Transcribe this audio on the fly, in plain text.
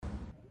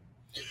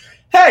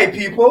Hey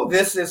people,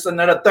 this is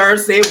another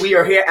Thursday. We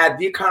are here at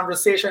The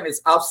Conversation.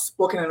 It's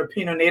outspoken and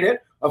opinionated.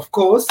 Of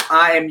course,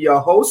 I am your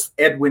host,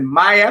 Edwin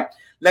Maya.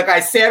 Like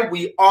I said,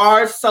 we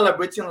are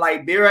celebrating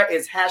Liberia.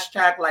 It's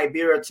hashtag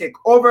Liberia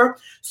Takeover.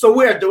 So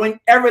we are doing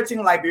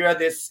everything Liberia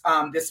this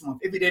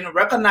month. If you didn't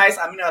recognize,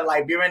 I'm in a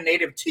Liberian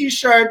native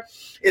t-shirt.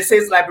 It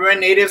says Liberian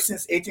native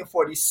since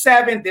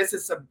 1847. This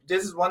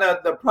is one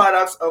of the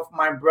products of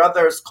my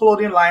brother's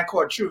clothing line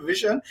called True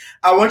Vision.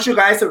 I want you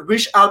guys to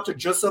reach out to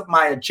Joseph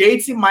Maya,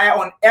 JT Maya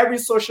on every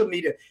social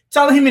media.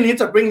 Tell him you need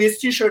to bring this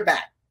t-shirt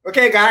back.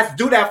 Okay, guys,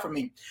 do that for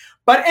me.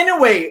 But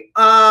anyway,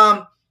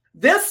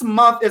 this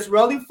month is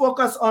really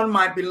focused on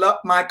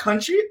my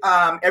country.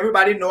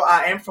 Everybody know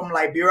I am from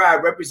Liberia. I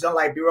represent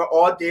Liberia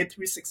all day,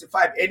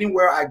 365.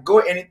 Anywhere I go,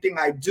 anything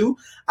I do,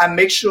 I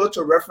make sure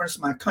to reference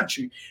my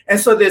country. And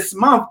so this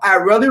month, I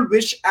really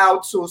reached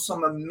out to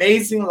some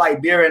amazing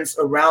Liberians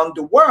around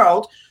the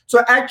world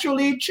to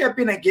actually chip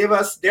in and give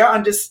us their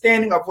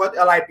understanding of what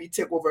LIB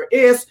Takeover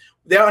is,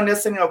 their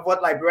understanding of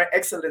what Liberian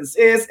excellence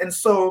is. And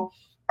so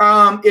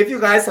if you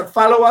guys have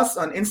followed us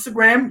on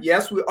Instagram,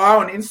 yes, we are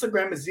on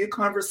Instagram as The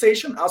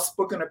Conversation,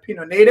 outspoken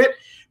opinionated.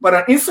 But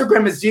on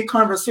Instagram is The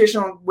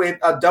Conversation with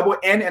a double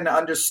N and an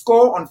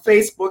underscore. On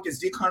Facebook is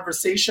The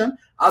Conversation,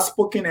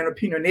 outspoken and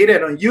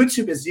opinionated. On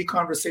YouTube is The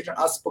Conversation,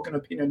 outspoken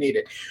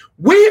opinionated.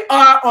 We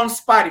are on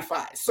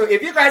Spotify. So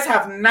if you guys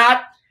have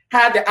not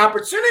had the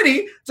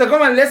opportunity to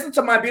go and listen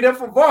to my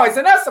beautiful voice,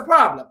 and that's the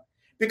problem,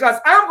 because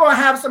I'm going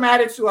to have some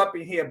attitude up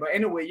in here. But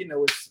anyway,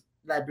 it's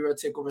Liberia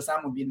Takeover, so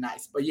I'm gonna be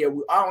nice. But yeah,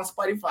 we are on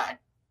Spotify.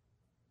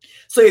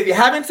 So if you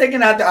haven't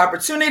taken out the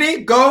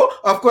opportunity, go.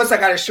 Of course, I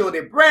gotta show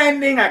the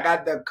branding. I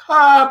got the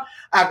cup.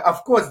 I,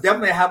 of course,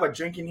 definitely have a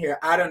drink in here.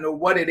 I don't know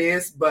what it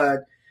is,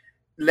 but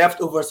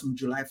leftovers from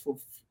July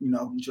 4th,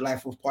 July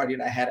 4th party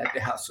that I had at the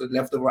house. So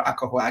leftover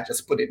alcohol, I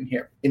just put it in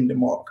here in the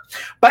mug.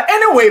 But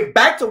anyway,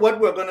 back to what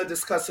we're going to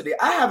discuss today.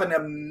 I have an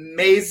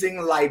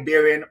amazing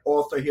Liberian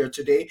author here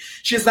today.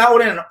 She's not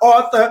only an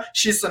author,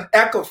 she's an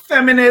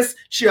ecofeminist.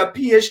 She's a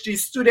PhD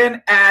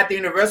student at the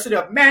University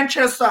of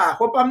Manchester. I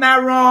hope I'm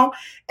not wrong.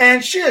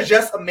 And she is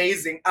just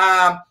amazing.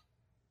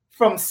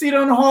 From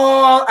Seton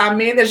Hall. I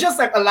mean, there's just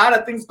like a lot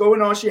of things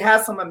going on. She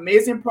has some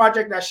amazing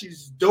project that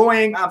she's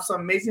doing,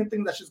 some amazing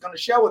things that she's going to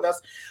share with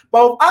us.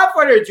 But without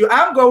further ado,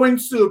 I'm going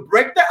to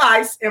break the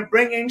ice and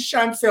bring in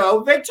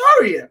Chantal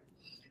Victoria.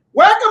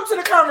 Welcome to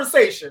the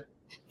conversation.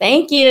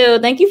 Thank you.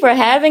 Thank you for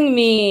having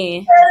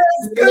me.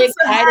 It's good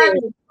to have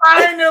you.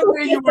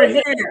 Finally, you were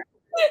here.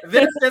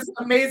 This is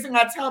amazing.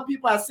 I tell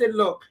people, I said,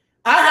 look,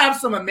 I have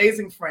some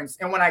amazing friends.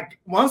 And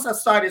once I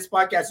start this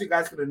podcast, you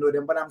guys going to know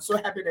them. But I'm so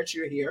happy that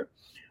you're here.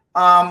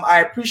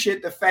 I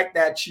appreciate the fact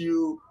that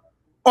you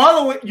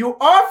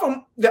are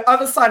from the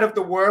other side of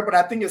the world, but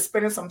I think you're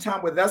spending some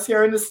time with us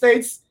here in the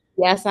States.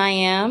 Yes, I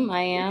am.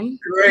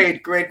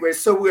 Great.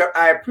 So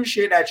I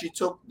appreciate that you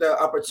took the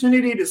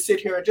opportunity to sit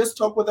here and just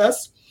talk with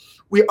us.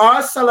 We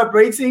are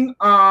celebrating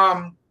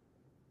LIB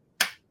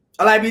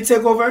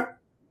Takeover,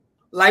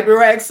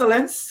 Liberia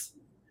Excellence.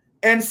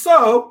 And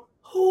so,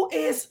 who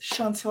is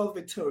Chantal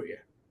Victoria?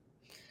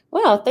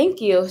 Well, thank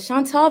you.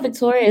 Chantal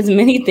Victoria is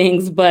many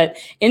things, but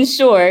in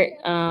short,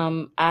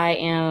 I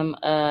am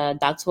a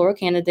doctoral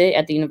candidate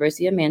at the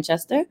University of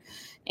Manchester,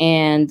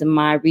 and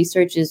my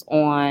research is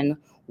on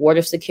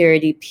water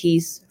security,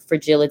 peace,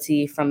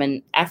 fragility from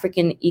an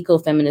African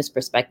ecofeminist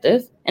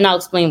perspective. And I'll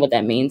explain what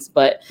that means.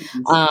 But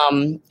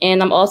and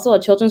I'm also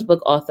a children's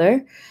book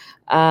author.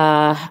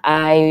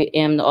 I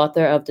am the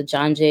author of the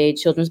John Jay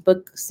children's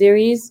book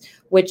series,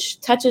 which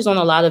touches on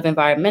a lot of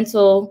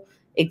environmental.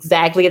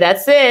 Exactly.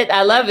 That's it.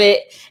 I love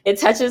it. It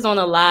touches on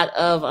a lot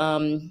of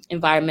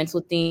environmental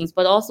themes,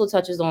 but also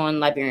touches on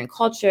Liberian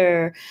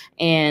culture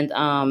and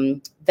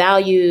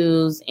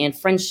values and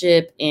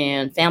friendship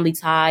and family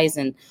ties,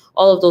 and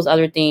all of those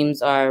other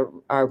themes are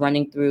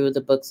running through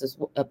the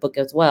book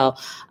as well.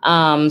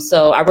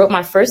 So I wrote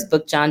my first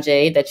book, John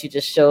Jay, that you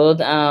just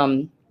showed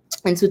in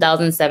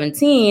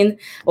 2017,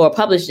 or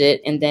published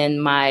it, and then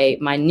my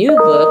new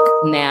book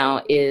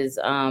now is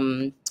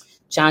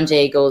John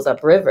Jay Goes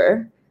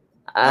Upriver.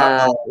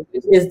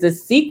 Is the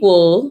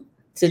sequel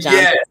to John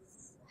Jay.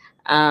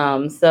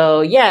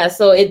 So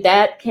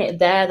that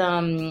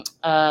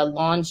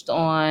launched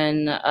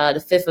on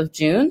the 5th of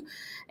June.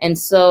 And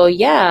so,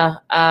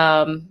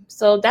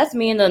 so that's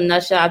me in a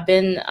nutshell. I've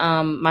been,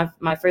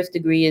 my first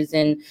degree is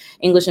in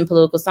English and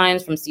Political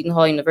Science from Seton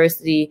Hall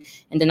University.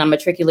 And then I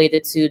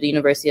matriculated to the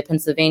University of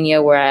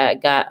Pennsylvania, where I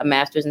got a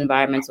master's in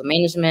environmental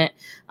management.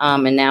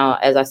 And now,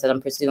 as I said,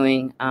 I'm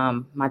pursuing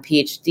my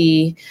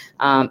PhD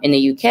in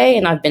the UK.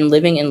 And I've been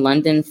living in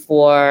London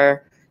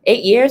for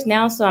 8 years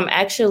now. So I'm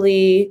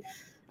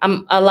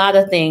a lot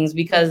of things,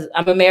 because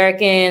I'm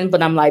American,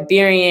 but I'm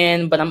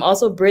Liberian, but I'm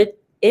also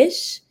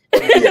British.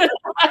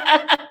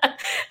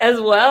 As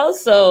well.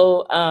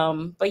 So,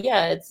 but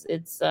yeah,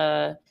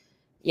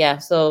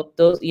 so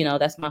those,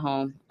 that's my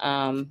home.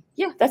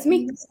 That's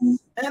me.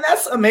 And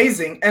that's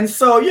amazing. And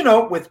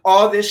so, with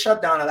all this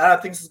shutdown, a lot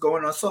of things is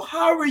going on. So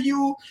how are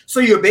you?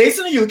 So you're based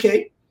in the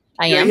UK.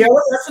 I am. You're here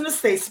with us in the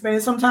States,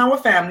 spending some time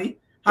with family.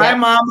 Hi, Yep.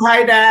 Mom.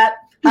 Hi, Dad.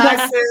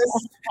 Hi,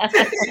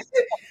 sis.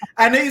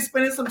 I know you're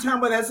spending some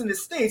time with us in the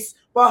States,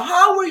 but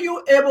how were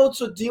you able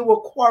to deal with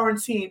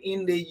quarantine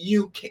in the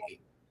UK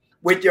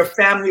with your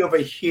family over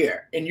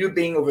here and you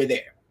being over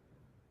there?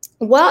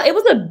 Well, it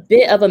was a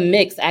bit of a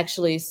mix,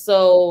 actually.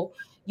 So,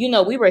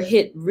 we were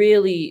hit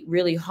really,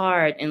 really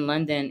hard in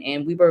London,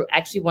 and we were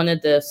actually one of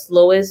the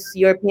slowest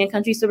European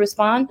countries to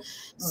respond.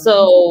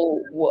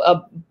 So,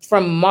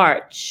 from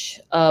March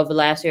of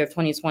last year of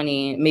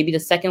 2020, maybe the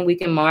second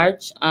week in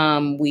March,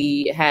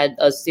 we had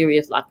a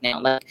serious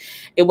lockdown. Like,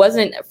 it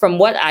wasn't, from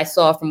what I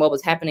saw from what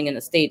was happening in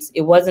the States,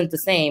 it wasn't the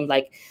same.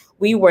 Like,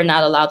 we were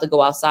not allowed to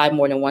go outside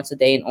more than once a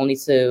day and only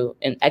to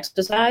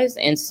exercise.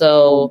 And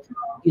so,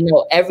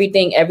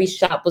 every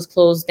shop was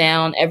closed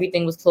down.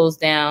 Everything was closed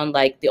down.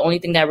 Like, the only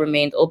thing that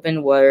remained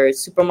open were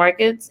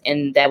supermarkets,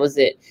 and that was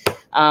it.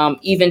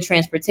 Even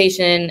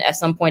transportation, at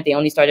some point, they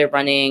only started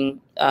running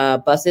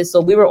buses.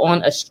 So we were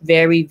on a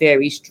very,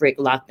 very strict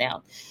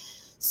lockdown.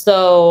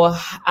 So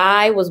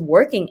I was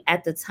working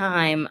at the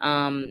time.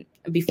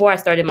 Before I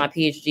started my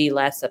PhD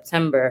last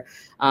September,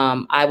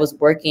 I was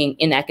working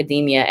in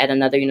academia at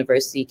another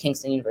university,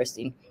 Kingston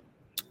University.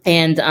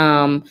 And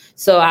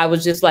so I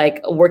was just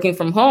like working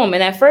from home.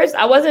 And at first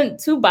I wasn't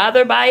too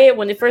bothered by it.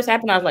 When it first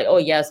happened, I was like, oh,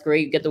 yes,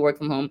 great, get to work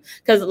from home.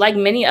 Because like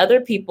many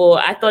other people,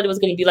 I thought it was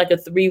going to be like a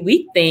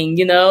 3-week thing,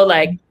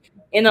 like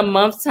in a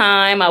month's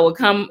time, I would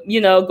come,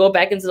 go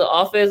back into the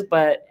office.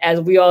 But as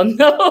we all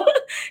know,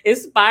 it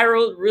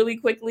spiraled really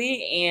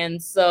quickly.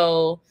 And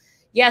so,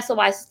 so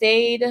I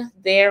stayed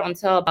there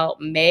until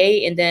about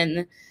May. And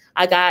then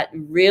I got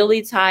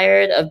really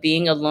tired of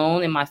being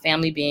alone and my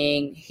family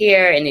being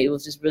here, and it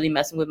was just really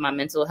messing with my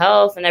mental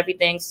health and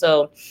everything.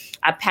 So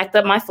I packed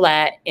up my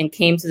flat and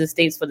came to the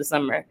States for the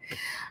summer.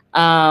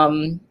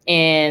 And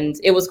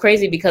it was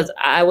crazy because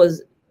I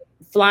was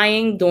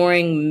flying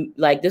during,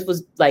 like, this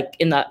was like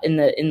in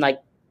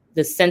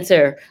the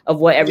center of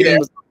what everything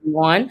was going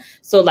on.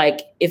 So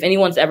like if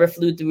anyone's ever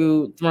flew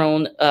through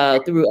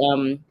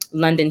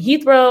London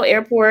Heathrow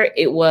Airport,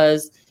 it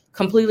was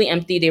completely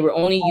empty. They were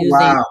only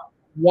using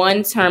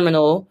one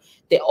terminal.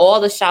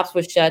 All the shops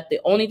were shut. The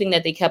only thing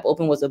that they kept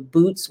open was a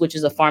Boots, which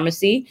is a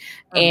pharmacy,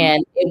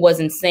 and it was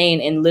insane.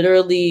 And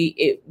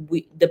literally,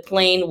 the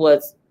plane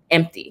was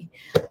empty.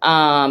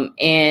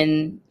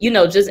 And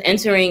just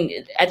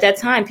entering at that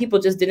time, people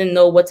just didn't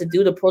know what to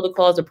do. The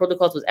protocols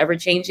was ever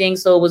changing,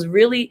 so it was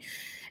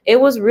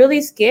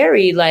really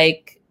scary.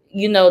 Like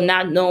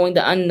not knowing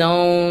the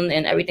unknown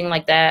and everything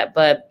like that.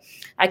 But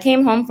I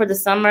came home for the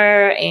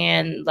summer,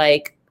 and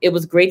like it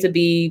was great to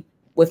be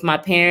with my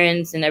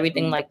parents and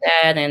everything like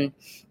that. And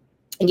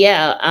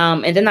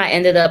and then I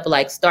ended up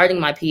like starting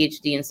my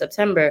PhD in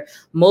September.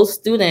 Most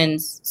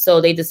students,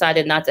 so they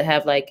decided not to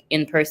have like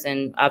in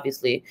person,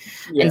 obviously.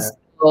 And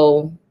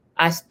so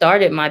I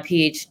started my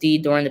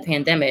PhD during the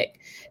pandemic,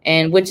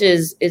 and which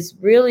is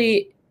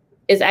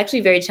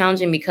actually very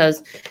challenging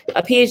because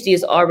a PhD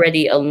is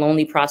already a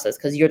lonely process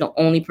because you're the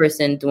only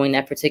person doing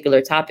that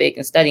particular topic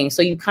and studying.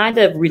 So you kind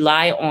of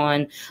rely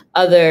on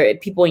other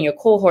people in your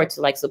cohort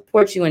to like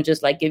support you and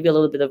just like give you a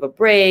little bit of a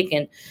break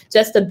and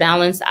just to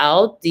balance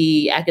out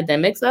the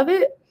academics of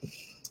it.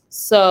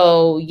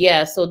 So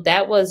so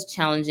that was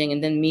challenging.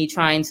 And then me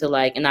trying to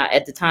like,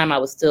 at the time I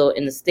was still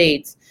in the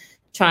States,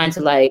 trying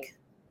to like,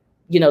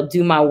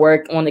 do my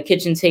work on the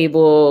kitchen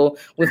table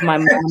with my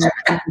mom.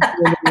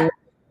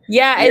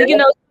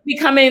 And be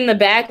coming in the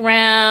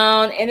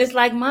background, and it's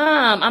like,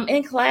 Mom, I'm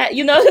in class.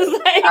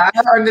 It's like I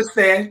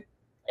understand.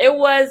 It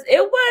was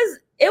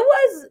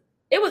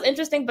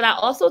interesting, but I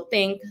also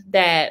think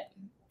that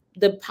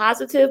the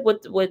positive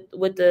with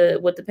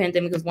the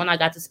pandemic is one, I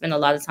got to spend a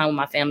lot of time with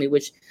my family,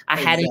 which I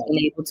hadn't been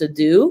able to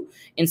do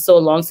in so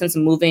long since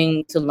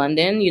moving to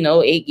London,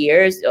 8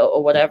 years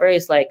or whatever.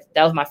 It's like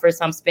that was my first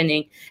time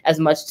spending as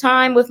much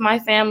time with my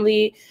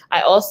family.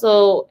 I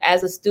also,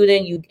 as a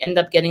student, you end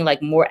up getting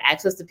like more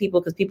access to people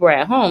because people are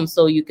at home.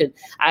 So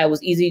I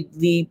was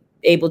easily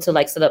able to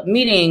like set up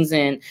meetings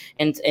and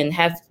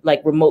have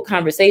like remote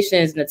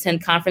conversations and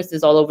attend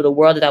conferences all over the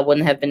world that I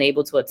wouldn't have been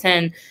able to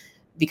attend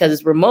because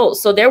it's remote.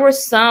 So there were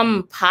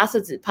some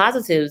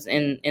positives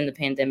in the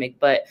pandemic,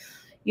 but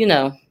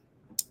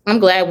I'm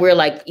glad we're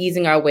like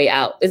easing our way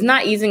out. It's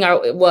not easing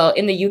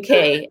in the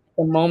UK at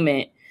the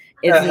moment,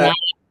 it's not.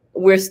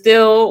 We're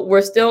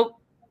still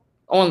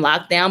on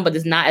lockdown, but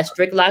it's not a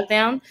strict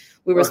lockdown.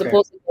 We were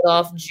supposed to get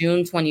off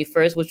June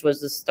 21st, which was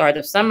the start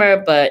of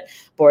summer, but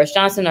Boris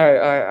Johnson,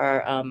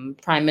 our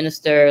prime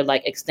minister,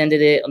 like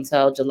extended it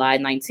until July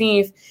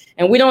 19th.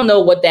 And we don't know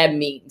what that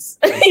means.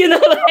 We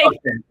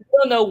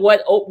don't know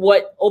what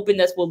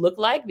openness will look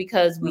like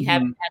because we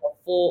haven't had a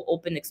full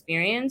open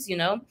experience,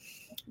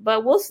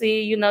 but we'll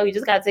see. You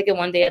just got to take it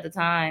one day at a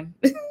time.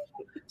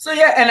 So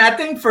and I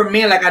think for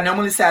me, like I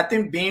normally say, I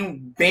think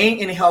being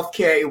in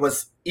healthcare, it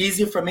was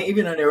easy for me,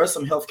 even though there were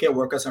some healthcare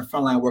workers and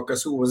frontline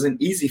workers who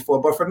wasn't easy for.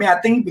 But for me,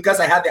 I think because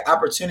I had the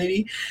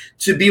opportunity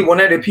to be one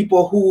of the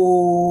people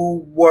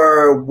who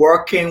were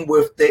working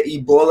with the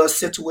Ebola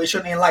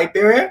situation in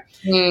Liberia,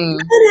 it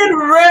is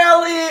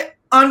really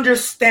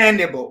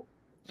understandable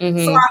So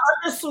Mm-hmm. I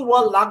understood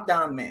what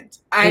lockdown meant.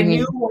 I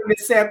knew Mm-hmm. when they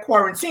said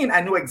quarantine,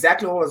 I knew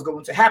exactly what was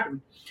going to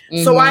happen.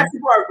 So while Mm-hmm.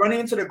 people are running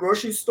into the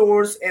grocery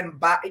stores and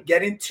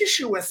getting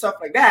tissue and stuff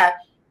like that,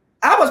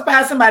 I was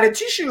passing by the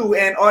tissue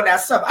and all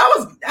that stuff.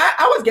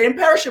 I was getting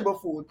perishable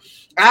food.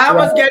 I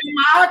was Right. getting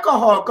my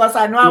alcohol because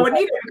I know I would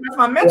need it because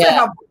my mental Yeah.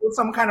 health was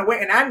some kind of way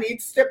and I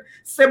need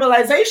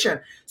stabilization.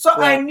 So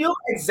I Right. knew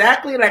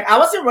exactly, like I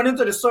wasn't running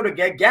to the store to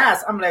get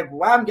gas. I'm like,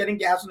 why I'm getting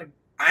gas?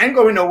 I ain't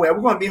going nowhere.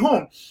 We're going to be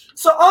home.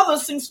 So all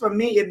those things for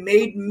me, it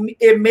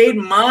made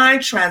my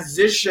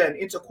transition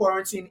into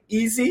quarantine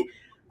easy.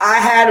 I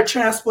had to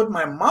transport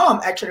my mom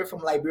actually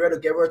from Liberia to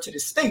get her to the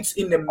States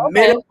in the Okay.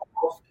 middle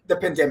of the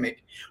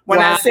pandemic. When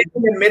I Wow. say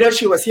in the middle,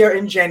 she was here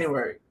in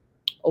January.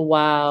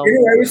 Wow.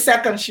 January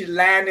 2nd, she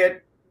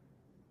landed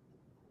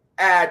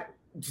at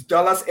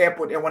Dallas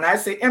Airport. And when I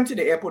say empty,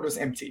 the airport was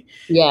empty.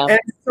 Yeah. And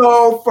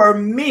so for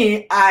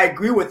me, I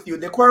agree with you.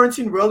 The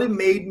quarantine really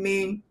made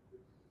me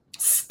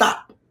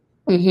stop.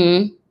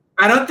 Mm-hmm.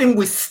 I don't think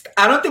we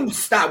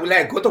stop. We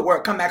like go to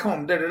work, come back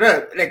home,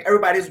 like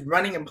everybody's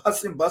running and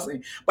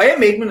bustling. But it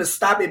made me to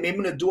stop. It made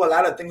me to do a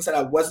lot of things that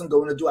I wasn't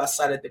going to do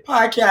outside of the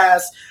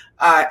podcast.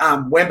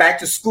 I went back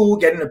to school,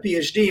 getting a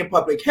PhD in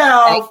public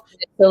health.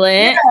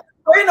 Excellent. Yeah,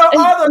 but,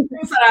 all those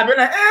things that I've been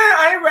like,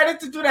 I ain't ready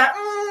to do that.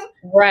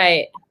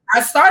 Right.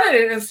 I started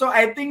it, and so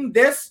I think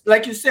this,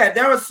 like you said,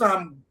 there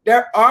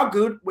are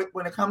good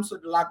when it comes to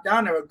the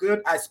lockdown. There are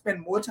good. I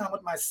spend more time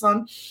with my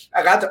son.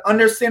 I got to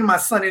understand my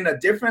son in a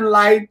different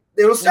light.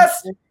 It was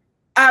just,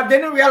 I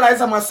didn't realize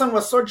that my son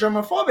was so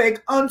germophobic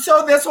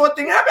until this whole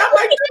thing happened. I'm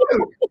like,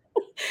 dude,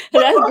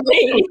 That's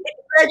great.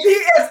 like he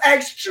is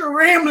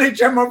extremely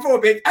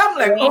germophobic. I'm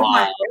like, Wow. oh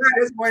my God,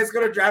 this boy is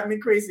gonna drive me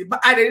crazy. But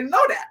I didn't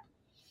know that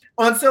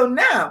until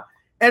now.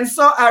 And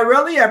so I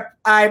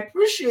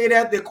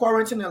appreciated the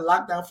quarantine and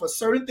lockdown for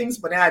certain things,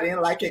 but then I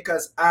didn't like it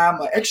because I'm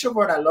an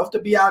extrovert. I love to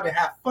be out and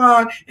have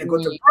fun and go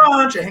to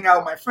brunch and hang out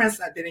with my friends.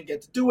 I didn't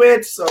get to do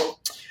it. So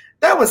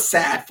that was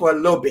sad for a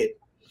little bit.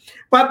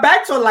 But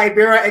back to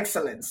Liberia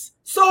excellence.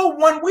 So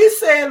when we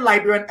say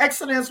Liberian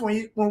excellence,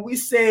 when we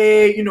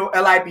say,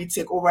 LIB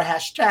takeover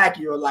hashtag,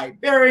 you're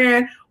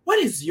Liberian, what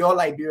is your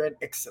Liberian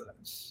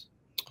excellence?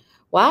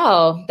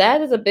 Wow,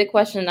 that is a big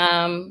question.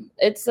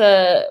 It's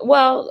I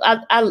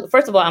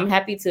first of all, I'm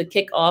happy to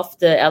kick off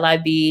the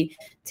LIB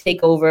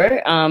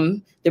takeover.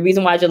 The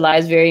reason why July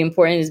is very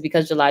important is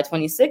because July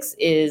 26th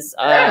is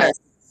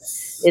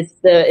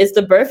it's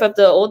the birth of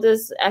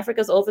the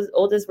Africa's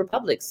oldest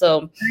republic.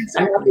 So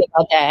exactly. I'm happy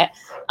about that.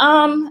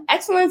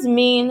 Excellence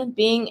mean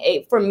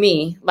being for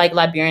me, like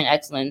Liberian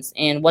excellence,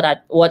 and what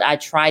I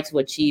try to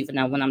achieve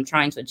now when I'm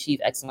trying to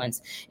achieve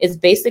excellence is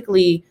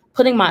basically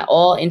putting my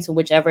all into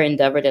whichever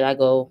endeavor that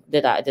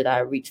I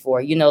reach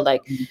for.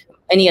 Like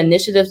any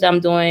initiatives that I'm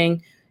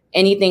doing,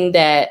 anything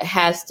that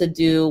has to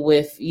do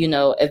with,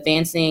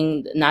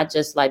 advancing not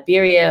just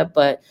Liberia,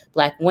 but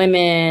Black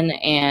women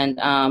and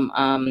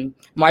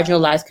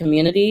marginalized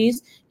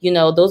communities.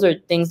 Those are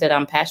things that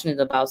I'm passionate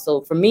about.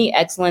 So for me,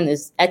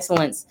 excellence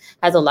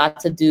has a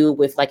lot to do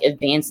with like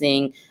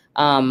advancing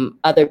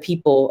other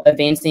people,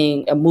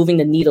 moving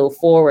the needle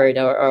forward,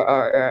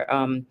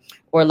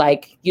 or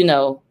like,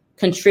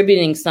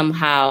 contributing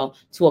somehow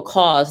to a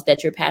cause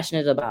that you're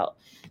passionate about.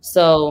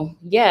 So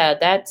yeah,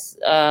 that's,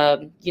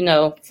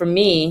 for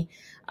me,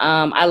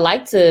 I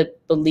like to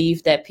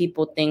believe that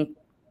people think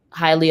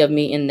highly of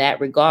me in that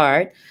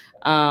regard,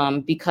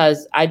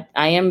 because I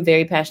am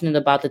very passionate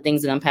about the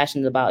things that I'm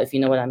passionate about, if you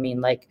know what I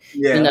mean. Like,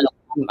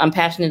 I'm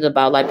passionate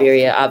about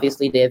Liberia,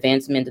 obviously the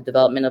advancement, the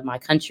development of my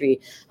country.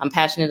 I'm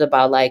passionate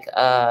about like,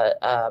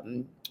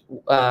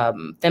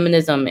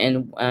 feminism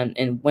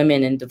and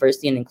women and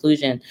diversity and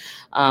inclusion.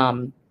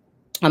 I'm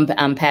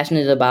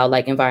passionate about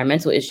like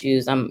environmental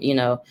issues. I'm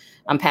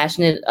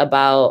passionate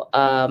about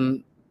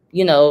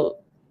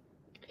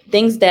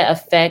things that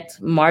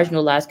affect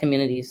marginalized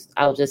communities.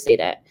 I'll just say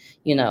that,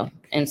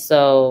 and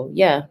so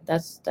yeah,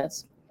 that's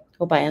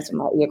hope I answered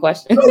your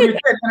question. No, you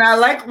did. And I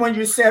like when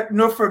you said,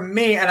 for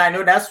me, and I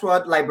know that's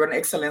what Liberian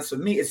excellence for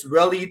me is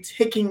really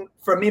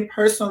for me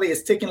personally,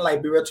 is taking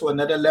Liberia to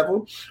another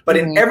level. But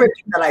in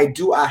everything that I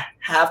do, I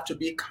have to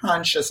be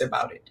conscious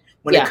about it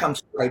when it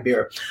comes to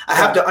Liberia. I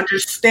have to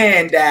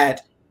understand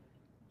that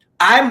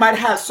I might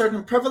have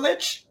certain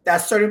privilege that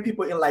certain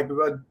people in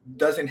Liberia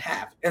doesn't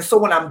have. And so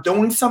when I'm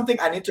doing something,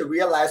 I need to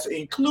realize to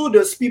include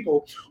those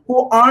people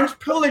who aren't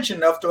privileged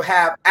enough to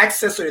have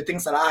access to the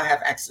things that I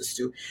have access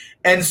to.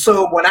 And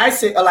so when I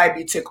say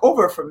LIB take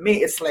over, for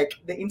me, it's like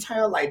the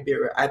entire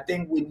Liberia. I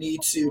think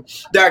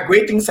there are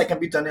great things that can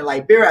be done in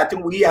Liberia. I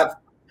think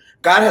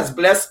God has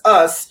blessed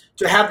us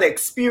to have the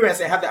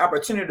experience and have the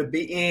opportunity to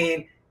be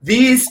in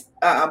these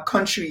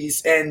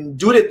countries and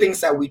do the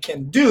things that we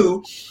can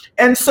do.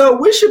 And so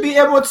we should be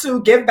able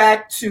to give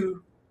back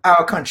to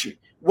our country,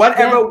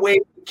 whatever way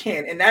we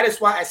can. And that is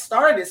why I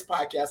started this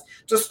podcast,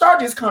 to start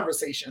these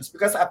conversations,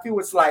 because I feel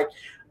it's like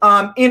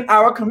in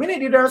our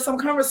community, there are some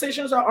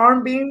conversations that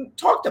aren't being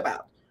talked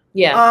about.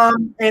 Yeah.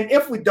 And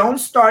if we don't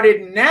start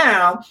it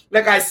now,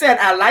 like I said,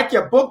 I like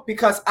your book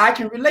because I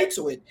can relate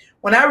to it.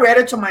 When I read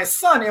it to my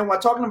son and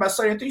we're talking about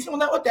certain things, he's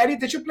like, "Oh, Daddy,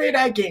 did you play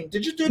that game?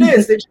 Did you do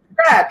this? Did you do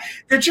that?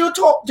 Did you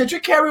talk? Did you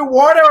carry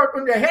water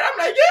on your head?" I'm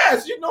like,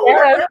 "Yes." You know,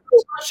 Yeah.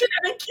 she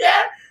didn't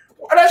care.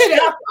 Or does she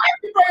have 5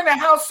 people in the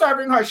house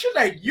serving her? She's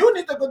like, "You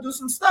need to go do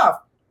some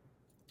stuff."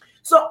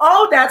 So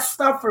all that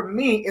stuff for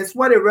me is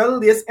what it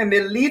really is, and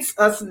it leads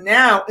us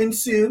now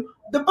into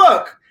the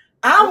book.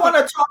 I want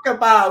to talk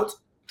about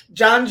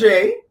John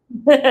Jay.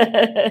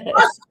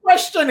 First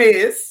question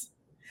is,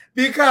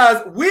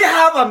 because we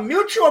have a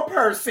mutual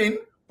person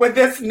with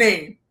this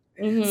name.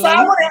 So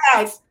I want to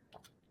ask,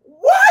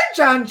 why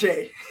John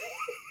Jay?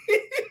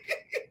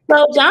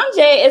 So John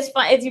Jay is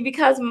fun. It's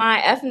because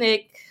my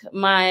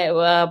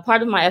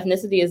part of my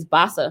ethnicity is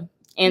Bassa,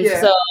 and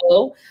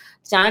so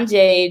John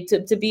Jay.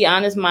 To be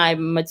honest, my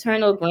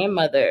maternal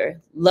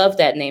grandmother loved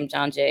that name,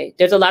 John Jay.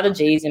 There's a lot of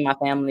J's in my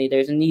family.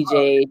 There's a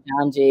Jay,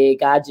 John Jay,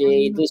 God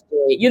Jay, this Jay.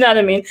 You know what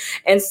I mean?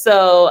 And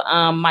so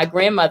my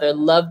grandmother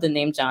loved the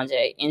name John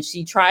Jay, and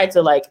she tried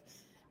to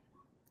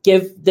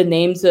give the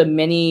name to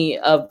many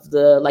of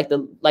the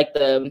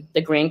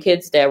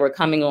grandkids that were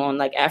coming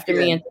on after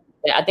me, and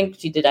I think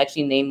she did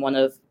actually name one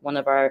of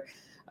our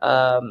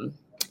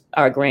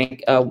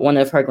one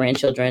of her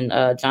grandchildren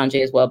John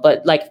Jay as well,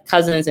 but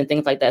cousins and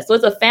things like that. So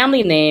it's a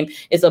family name,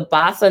 it's a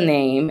Bassa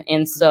name,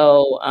 and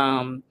so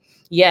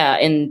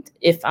and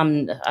if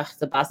I'm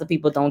the Bassa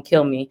people don't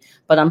kill me,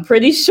 but I'm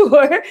pretty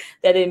sure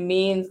that it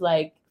means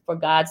for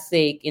God's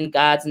sake, in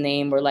God's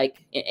name, or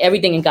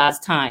everything in God's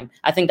time.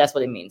 I think that's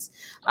what it means.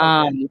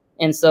 Okay.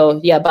 And so,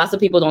 Bassa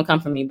people don't come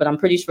for me, but I'm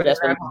pretty sure that's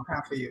what it means.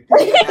 Come for you.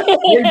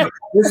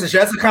 This is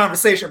just a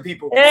conversation,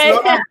 people.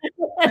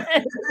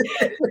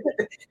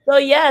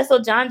 So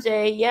John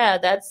Jay,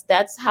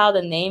 that's how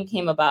the name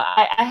came about.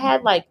 I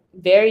had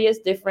various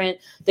different,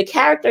 the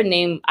character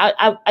name.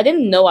 I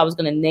didn't know I was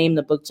going to name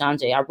the book John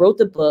Jay. I wrote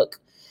the book.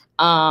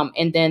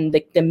 And then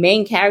the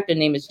main character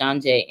name is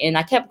John Jay. And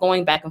I kept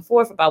going back and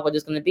forth about what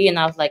it's going to be. And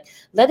I was like,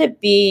 let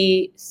it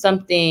be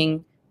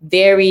something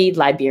very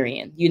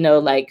Liberian,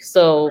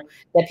 so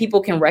that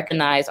people can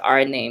recognize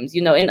our names,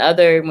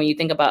 when you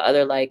think about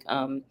other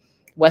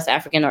West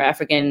African or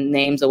African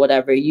names or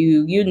whatever,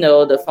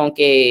 the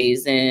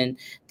Fonke's and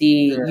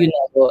the,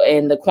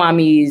 and the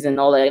Kwamis and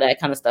all that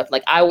kind of stuff.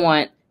 I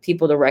want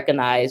people to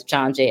recognize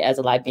John Jay as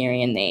a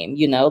Liberian name,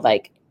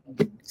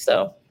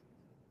 so.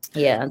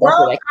 Yeah.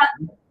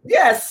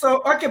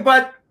 So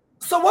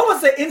what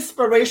was the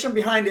inspiration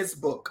behind this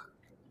book?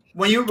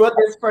 When you wrote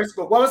this first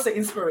book, what was the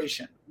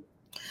inspiration?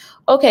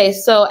 Okay,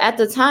 so at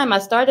the time I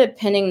started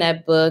penning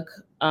that book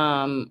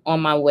on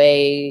my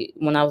way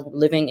when I was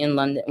living in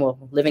London,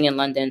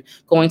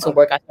 going to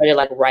work. I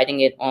started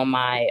writing it on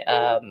my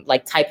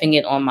typing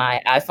it on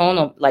my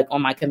iPhone,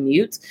 on my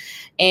commute.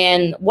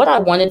 And what I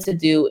wanted to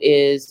do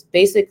is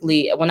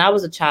basically, when I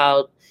was a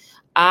child,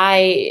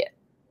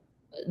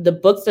 the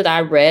books that I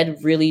read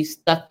really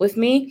stuck with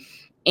me.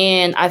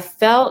 And I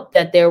felt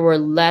that there were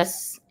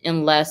less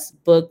and less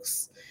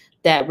books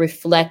that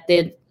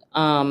reflected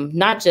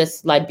not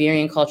just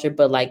Liberian culture,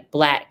 but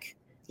black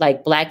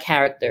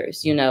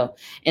characters,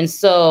 And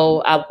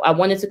so I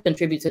wanted to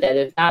contribute to that.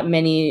 There's not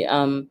many,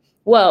 in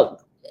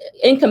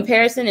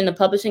comparison in the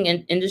publishing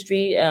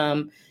industry,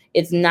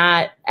 it's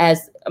not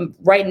as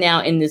right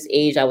now in this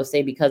age, I would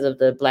say, because of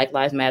the Black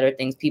Lives Matter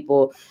things,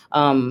 people,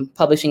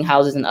 publishing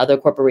houses and other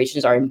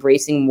corporations are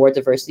embracing more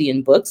diversity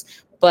in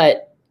books.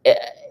 But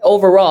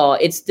overall,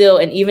 it's still,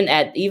 and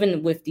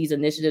even with these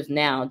initiatives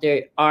now,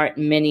 there aren't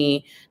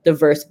many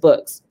diverse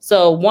books.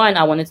 So one,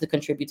 I wanted to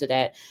contribute to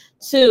that.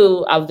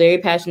 Two, I was very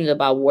passionate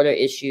about water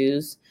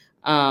issues,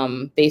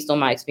 based on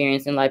my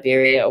experience in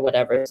Liberia or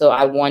whatever. So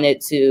I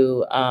wanted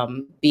to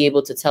be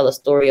able to tell a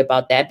story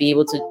about that, be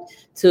able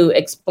to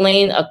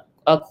explain a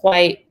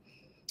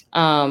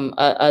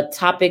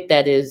topic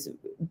that is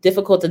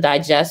difficult to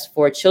digest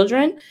for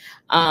children,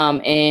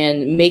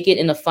 and make it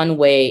in a fun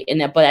way.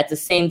 But at the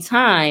same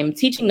time,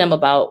 teaching them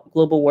about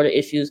global water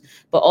issues,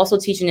 but also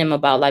teaching them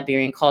about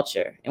Liberian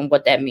culture and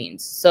what that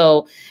means.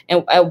 So,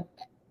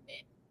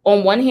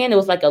 on one hand, it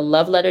was like a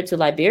love letter to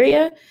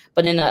Liberia,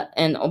 but in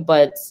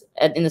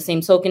the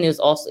same token, is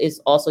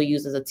also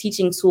used as a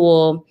teaching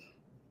tool,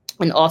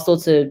 and also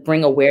to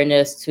bring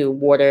awareness to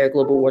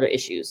global water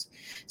issues.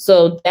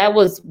 So that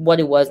was what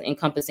it was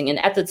encompassing. And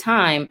at the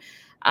time,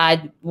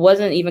 I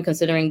wasn't even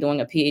considering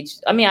doing a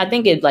PhD. I mean, I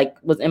think it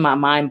was in my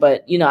mind,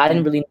 but I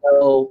didn't really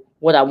know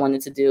what I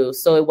wanted to do.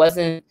 So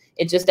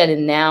it's just that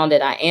now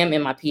that I am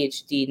in my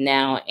PhD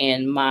now,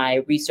 and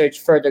my research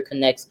further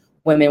connects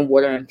women,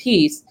 water, and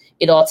peace,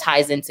 it all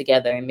ties in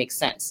together and makes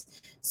sense.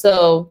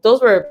 So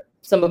those were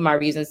some of my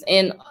reasons.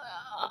 And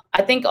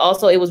I think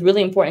also it was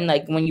really important,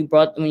 when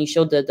you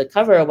showed the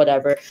cover or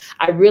whatever,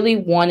 I really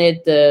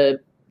wanted the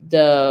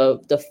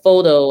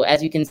photo,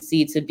 as you can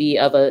see, to be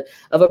of a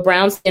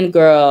brown skinned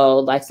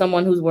girl,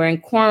 someone who's wearing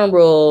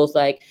cornrows.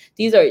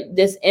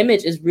 This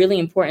image is really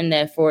important,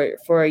 that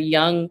for a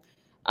young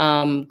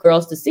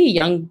girls to see,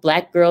 young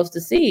Black girls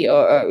to see,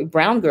 or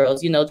brown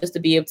girls, just to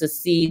be able to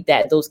see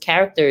that those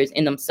characters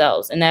in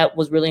themselves. And that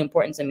was really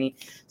important to me.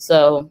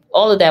 So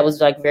all of that was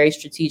like very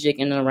strategic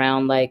in and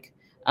around like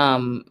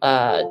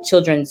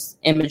children's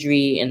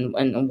imagery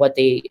and what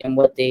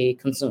they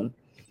consume.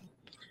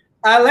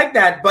 I like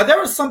that, but there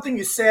was something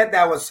you said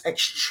that was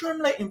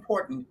extremely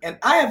important. And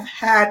I have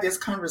had this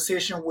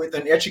conversation with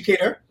an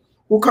educator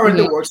who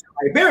currently works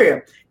in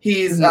Liberia.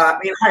 He's in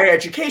higher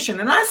education.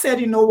 And I said,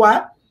 you know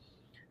what?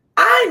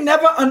 I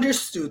never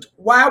understood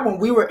why when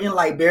we were in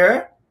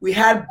Liberia, we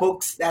had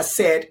books that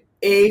said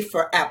A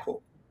for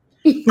apple.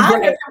 I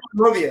lived in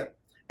Monrovia.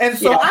 And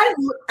so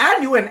I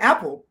knew an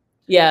apple.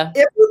 Yeah.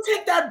 If you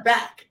take that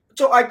back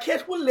to our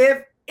kids who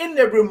live in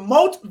the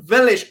remote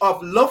village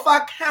of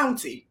Lofa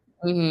County,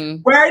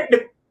 where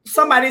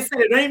somebody said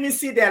they don't even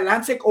see the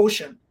Atlantic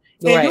Ocean,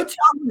 and you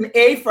tell him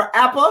A for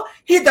apple,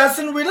 he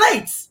doesn't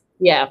relate.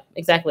 Yeah,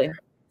 exactly.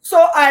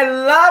 So I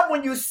love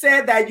when you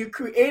said that you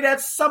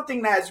created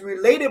something that is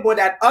relatable,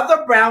 that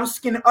other brown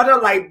skin, other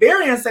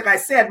Liberians, like I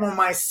said, when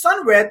my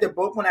son read the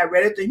book, when I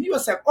read it to him, he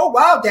was like, oh,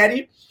 wow,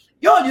 Daddy,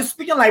 you're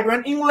speaking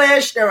Liberian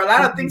English. There are a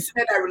lot of things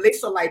in it that relates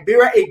to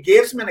Liberia. It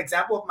gives me an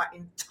example of my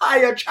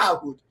entire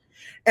childhood.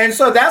 And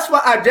so that's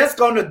what I'm just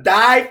going to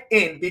dive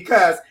in,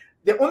 because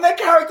the only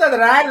character that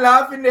I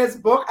love in this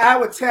book, I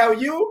would tell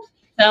you,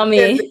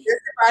 is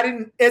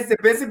the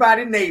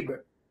busybody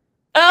neighbor.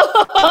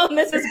 Oh,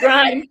 Mrs.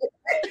 Grimes.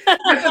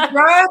 Mrs.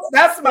 Grimes,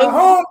 that's my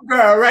home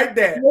girl right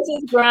there.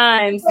 Mrs.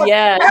 Grimes, so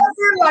yes.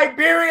 Every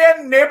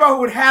Liberian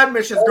neighborhood had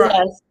Mrs.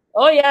 Grimes.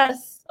 Oh,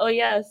 yes. Oh,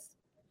 yes.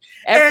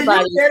 Everybody.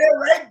 And you get it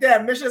right there.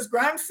 Mrs.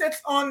 Grimes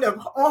sits on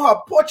her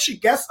porch. She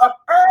gets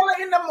up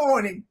early in the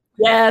morning.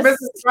 Yes.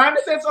 Mrs. Grimes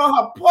sits on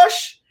her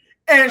porch,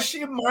 and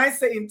she minds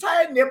the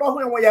entire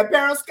neighborhood. And when your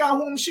parents come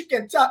home, she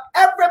can tell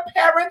every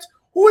parent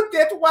who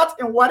did what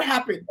and what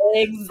happened.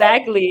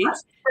 Exactly.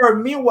 So for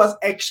me was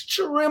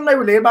extremely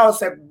relatable. I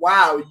was like,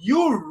 wow,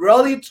 you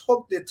really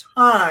took the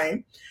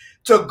time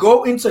to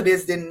go into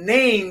this. The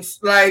names,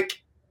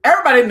 like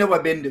everybody know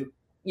what Bindu.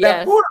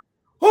 Yes. Like,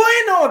 who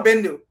ain't know what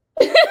Bindu?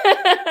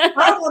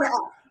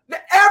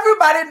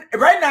 Everybody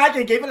right now, I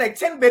can give you like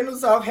 10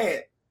 Bindus of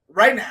head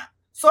right now.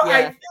 So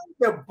I think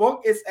the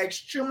book is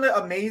extremely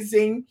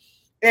amazing.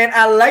 And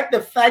I like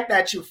the fact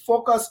that you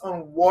focus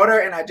on water,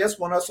 and I just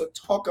want us to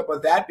talk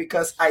about that,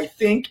 because I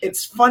think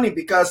it's funny,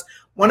 because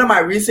one of my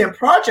recent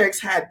projects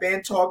had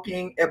been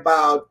talking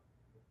about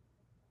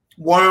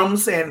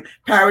worms and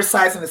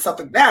parasites and stuff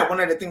like that, one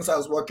of the things I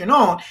was working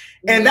on.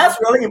 And that's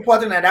really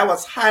important that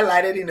was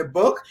highlighted in the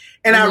book.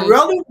 And I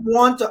really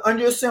want to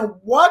understand,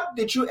 what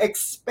did you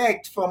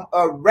expect from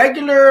a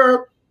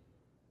regular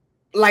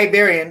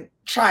Liberian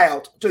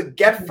child to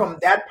get from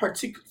that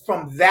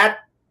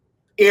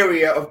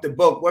area of the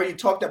book where you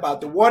talked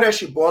about the water,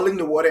 she boiling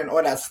the water and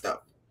all that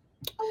stuff?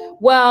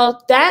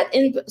 Well,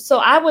 so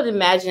I would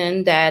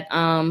imagine that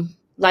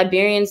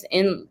Liberians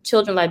in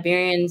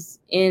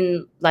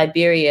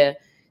Liberia,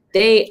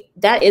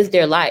 that is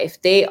their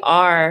life. They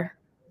are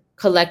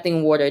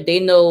collecting water.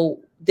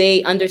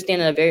 They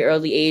understand at a very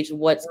early age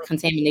what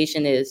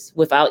contamination is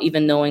without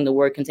even knowing the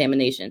word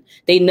contamination.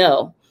 They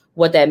know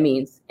what that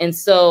means. And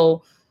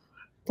so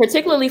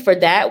particularly for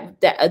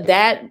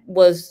that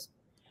was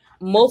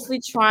mostly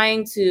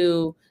trying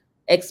to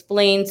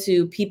explain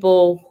to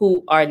people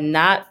who are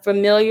not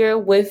familiar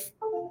with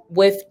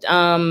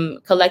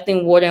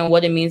collecting water and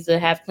what it means to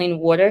have clean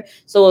water.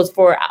 So it was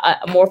for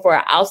more for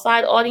an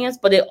outside audience,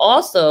 but it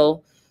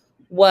also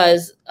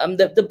was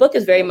the book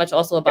is very much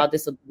also about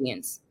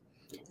disobedience.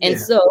 And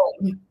so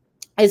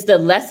it's the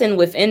lesson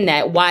within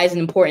that. Why is it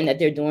important that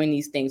they're doing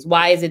these things?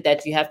 Why is it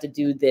that you have to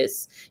do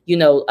this?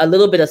 A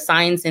little bit of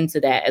science into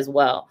that as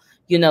well.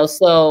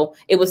 So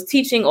it was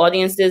teaching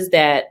audiences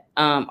that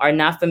are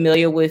not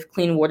familiar with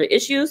clean water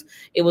issues.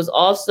 It was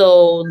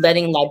also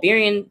letting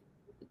Liberian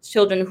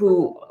children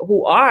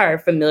who are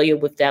familiar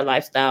with that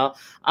lifestyle,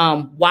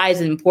 why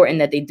is it important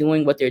that they're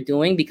doing what they're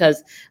doing?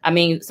 Because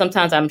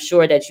sometimes I'm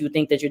sure that you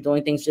think that you're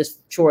doing things just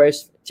for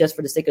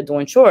the sake of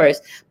doing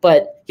chores,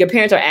 but your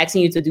parents are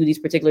asking you to do these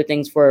particular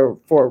things for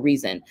a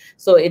reason.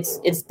 So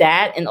it's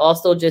that, and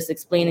also just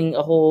explaining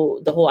the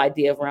whole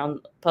idea of around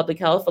public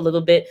health a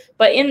little bit.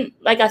 But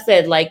like I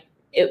said,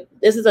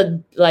 this is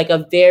a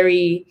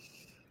very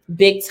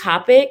big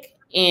topic,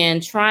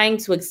 and trying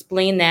to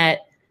explain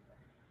that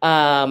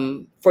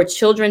for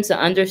children to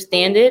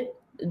understand it,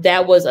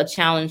 that was a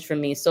challenge for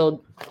me.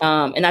 So,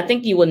 and I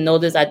think you would know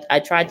this, I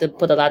tried to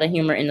put a lot of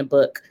humor in the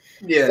book.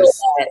 Yes.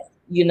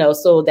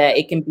 So that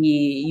it can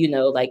be,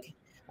 like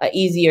an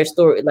easier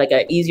story, like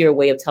an easier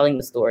way of telling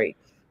the story.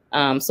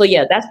 So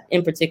yeah, that's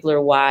in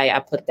particular why I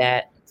put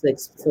that to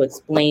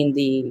explain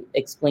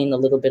a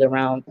little bit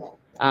around.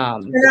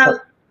 And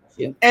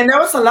there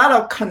was a lot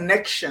of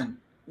connection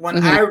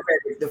when I read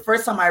it. The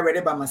first time I read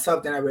it by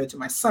myself, then I read it to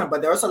my son.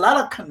 But there was a lot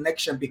of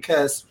connection,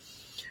 because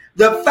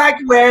the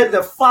fact where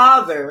the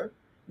father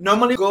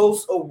normally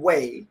goes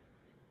away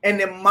and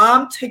the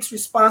mom takes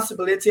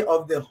responsibility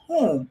of the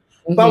home,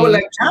 But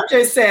like John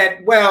Jay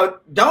said, well,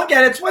 don't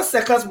get it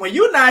twisted, because when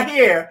you're not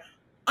here,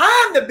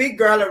 I'm the big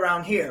girl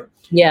around here.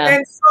 Yeah.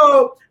 And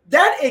so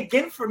that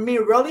again for me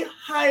really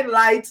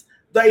highlights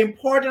the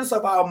importance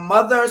of our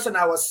mothers and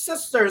our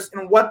sisters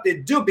and what they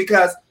do,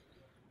 because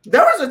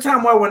there was a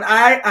time where when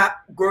I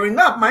growing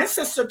up, my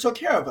sister took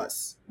care of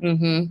us.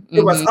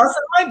 It was us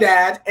and my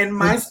dad, and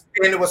and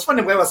it was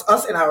funny, it was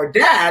us and our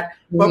dad,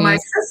 but my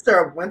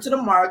sister went to the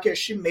market,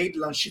 she made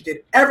lunch, she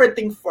did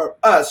everything for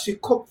us, she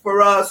cooked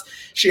for us,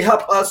 she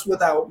helped us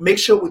with make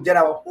sure we did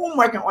our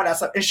homework and all that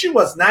stuff. And she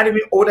was not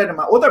even older than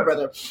my older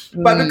brother,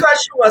 but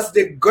because she was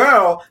the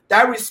girl,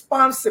 that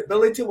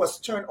responsibility was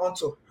turned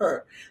onto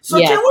her. So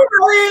can we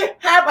really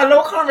have a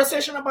little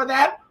conversation about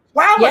that?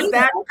 Why was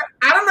that?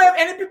 I don't know if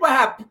any people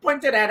have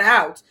pointed that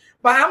out,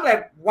 but I'm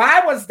like,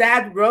 why was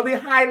that really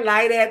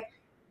highlighted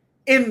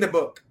in the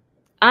book?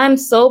 I'm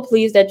so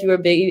pleased that you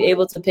were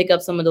able to pick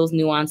up some of those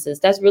nuances.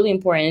 That's really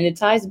important. And it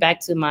ties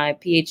back to my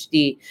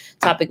PhD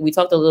topic. We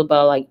talked a little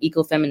about like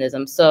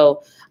ecofeminism.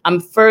 So I'm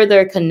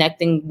further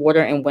connecting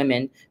water and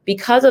women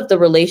because of the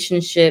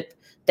relationship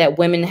that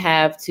women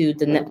have to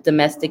the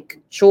domestic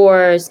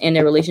chores and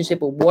their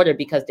relationship with water,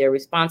 because they're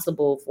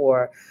responsible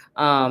for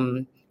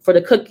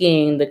the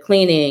cooking, the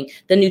cleaning,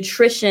 the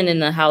nutrition in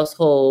the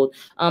household,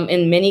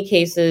 in many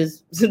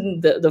cases,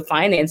 the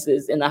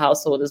finances in the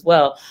household as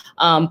well.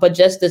 But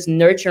just this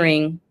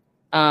nurturing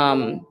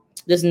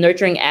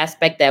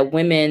aspect that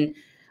women,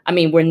 I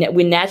mean,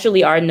 we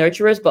naturally are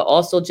nurturers, but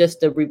also just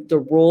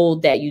the role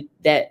that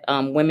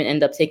women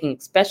end up taking,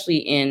 especially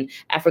in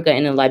Africa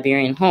and in the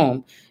Liberian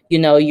home. You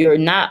know, you're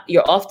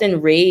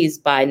often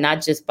raised by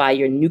not just by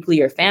your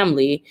nuclear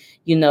family.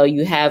 You know,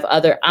 you have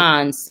other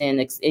aunts and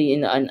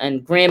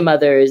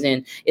grandmothers,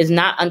 and it's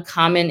not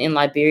uncommon in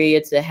Liberia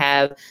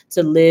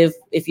to live,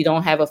 if you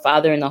don't have a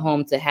father in the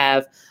home, to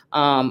have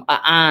an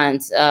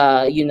aunt,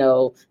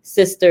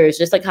 sisters,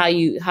 just like how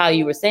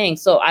you were saying.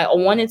 So I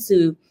wanted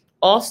to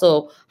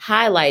also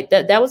highlight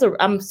that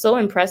I'm so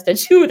impressed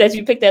that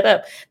you picked that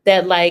up,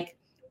 that like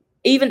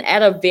even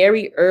at a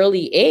very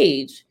early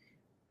age,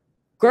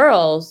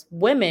 girls,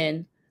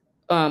 women,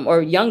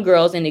 or young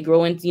girls, and they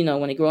grow into,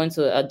 when they grow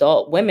into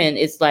adult women,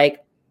 it's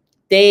like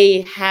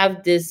they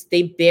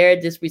bear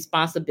this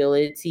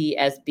responsibility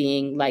as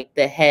being like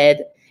the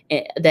head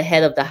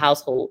of the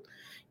household,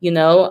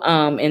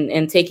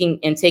 and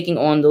taking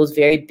on those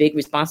very big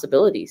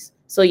responsibilities.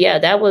 So yeah,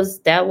 that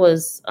was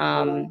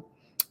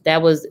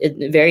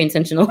very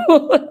intentional.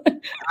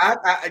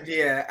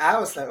 I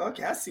was like,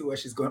 okay, I see where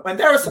she's going. And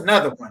there was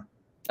another one.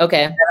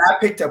 Okay. That I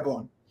picked up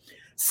on.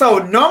 So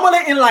normally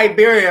in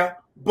Liberia,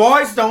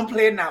 boys don't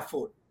play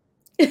NAFOOT.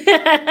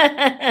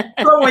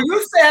 So when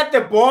you said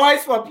the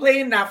boys were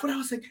playing NAFOOT, I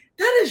was like,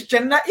 that is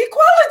gender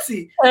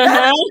equality.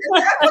 That is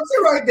equality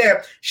right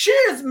there. She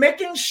is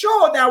making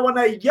sure that when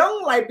a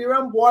young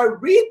Liberian boy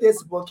reads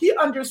this book, he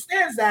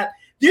understands that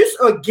these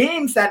are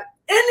games that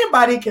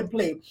anybody can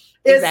play.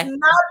 It's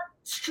not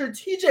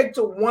strategic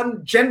to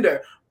one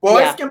gender.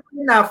 Boys can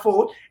play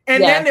NAFOOT,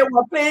 and then they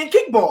were playing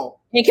kickball.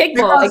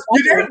 Kickball.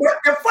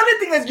 The funny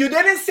thing is, you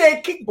didn't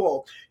say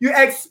kickball. You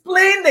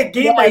explained the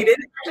game, but you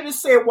didn't actually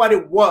say what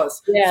it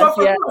was. So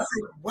for me, I was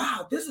like,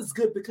 wow, this is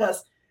good,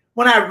 because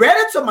when I read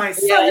it to my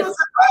son, he was like,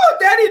 oh,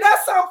 Daddy,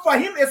 that sound for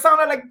him, it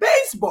sounded like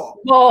baseball.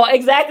 Oh,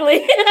 exactly.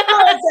 So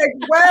I was like,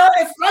 well,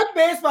 it's like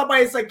baseball,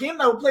 but it's a game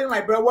that we're playing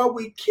like, bro, where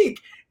we kick.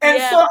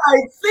 And so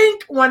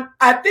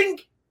I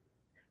think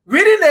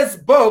reading this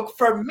book,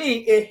 for me,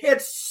 it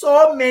hit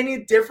so many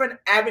different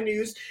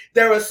avenues.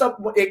 There was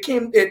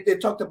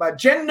it talked about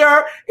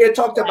gender, it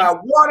talked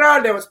about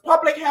water, there was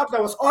public health,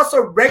 there was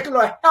also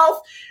regular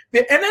health,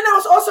 and then there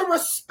was also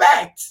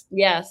respect.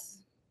 Yes.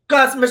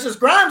 Because Mrs.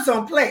 Grimes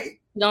don't play.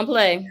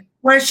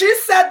 When she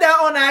sat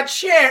down on that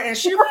chair and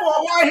she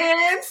folded her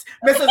hands,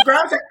 Mrs.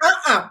 Grimes said,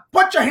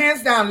 put your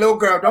hands down, little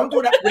girl. Don't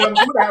do that. We don't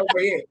do that over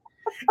here.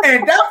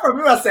 And that for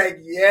me was like,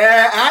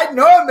 yeah, I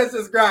know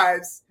Mrs.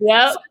 Grimes.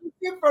 Yeah. So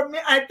for me,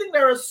 I think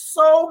there are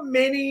so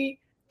many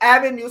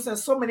avenues and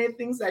so many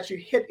things that you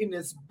hit in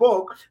this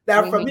book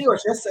that for me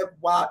was just like,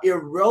 wow,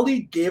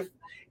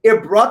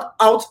 it brought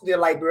out the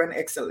Liberian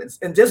excellence.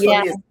 And this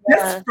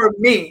for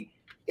me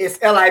is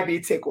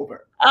LIB takeover.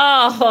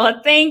 Oh,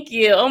 thank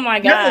you. Oh my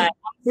God.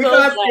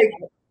 Because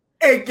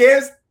it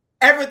gives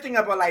everything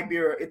about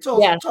Liberia. It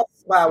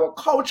talks about our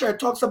culture. It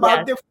talks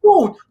about the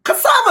food,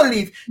 cassava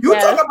leaf. You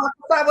talk about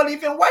cassava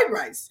leaf and white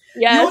rice.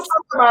 You talk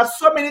about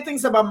so many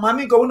things about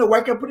mommy going to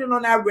work and putting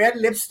on that red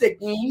lipstick.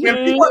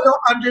 And people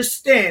don't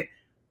understand.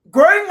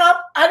 Growing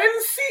up, I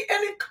didn't see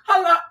any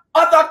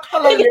other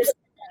color lipstick.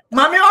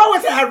 Mommy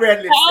always had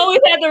red lipstick. I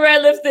always had the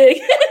red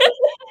lipstick.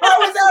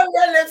 Always had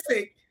red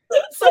lipstick.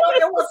 So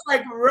it was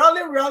like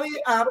really, really,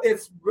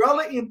 it's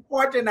really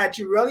important that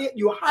you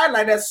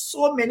highlighted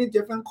so many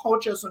different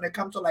cultures when it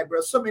comes to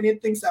Liberia, so many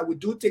things that we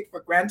do take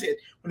for granted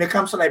when it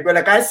comes to Liberia.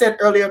 Like I said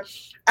earlier,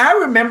 I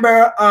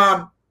remember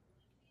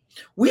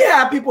we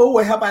had people who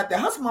would help at the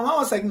house. My mom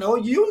was like, no,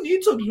 you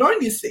need to learn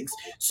these things.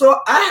 So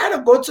I had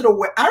to go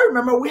to I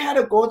remember we had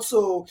to go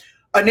to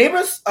a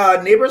neighbor's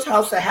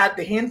house that had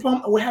the hand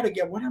pump, and we had to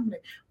get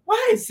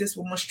why is this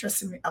woman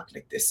stressing me out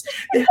like this?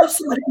 They have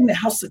somebody in the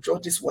house to draw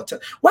this water.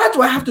 Why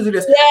do I have to do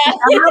this? Yeah. So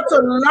I have to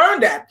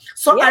learn that.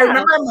 So I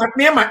remember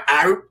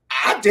I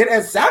did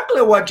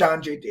exactly what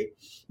John Jay did.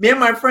 Me and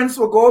my friends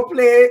would go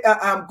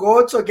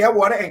go to get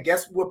water, and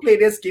we'll play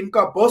this game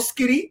called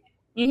Boskiri.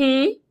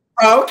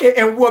 Okay,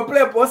 and we'll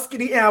play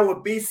Boskiri, and I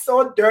would be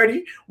so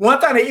dirty.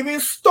 One time they even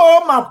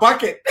stole my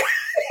bucket.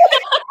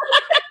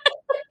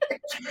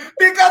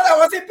 Because I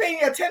wasn't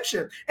paying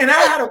attention, and I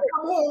had to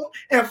come home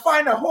and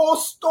find a whole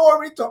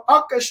story to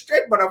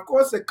orchestrate. But of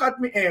course, it cut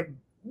me and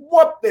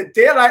whooped the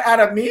daylight out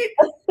of me,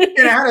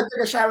 and I had to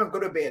take a shower and go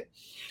to bed.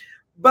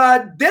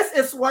 But this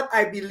is what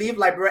I believe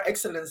Liberia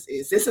excellence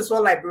is. This is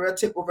what Liberia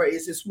takeover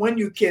is. It's when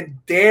you can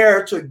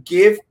dare to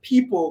give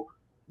people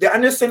the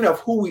understanding of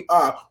who we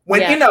are.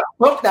 When in a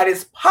book that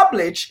is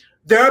published,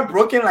 they're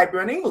broken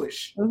Liberian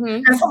English.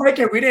 And somebody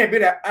can read it and be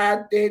like,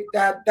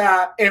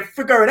 and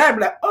figure it out and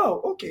be like, oh,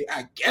 okay,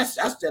 I guess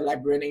that's the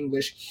Liberian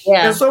English.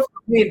 And so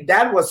for me,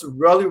 that was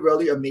really,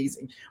 really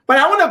amazing. But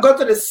I want to go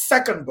to the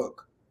second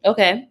book.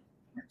 Okay.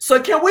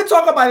 So can we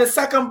talk about the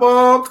second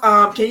book?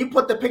 Can you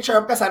put the picture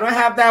up? Because I don't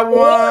have that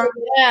one.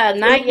 Yeah,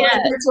 not yet.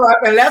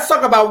 And let's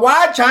talk about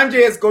why John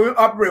Jay is going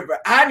upriver.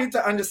 I need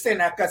to understand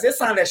that because it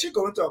sounds like she's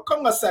going to a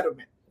Congo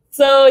settlement.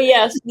 So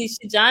yes,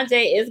 John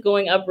Jay is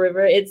going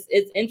upriver. It's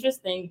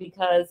interesting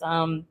because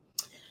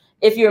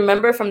if you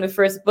remember from the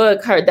first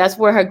book, that's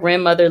where her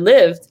grandmother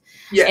lived.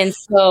 Yes. And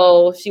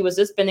so she was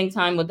just spending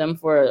time with them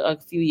for a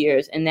few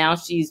years, and now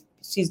she's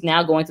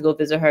now going to go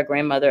visit her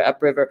grandmother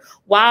upriver.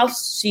 While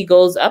she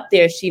goes up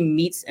there, she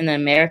meets an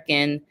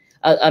American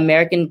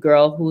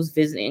girl who's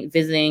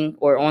visiting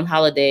or on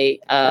holiday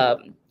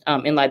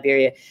in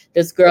Liberia.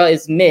 This girl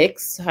is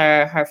mixed.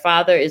 Her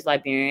father is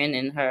Liberian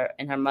and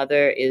her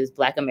mother is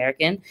Black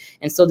American.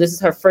 And so this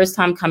is her first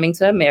time coming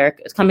to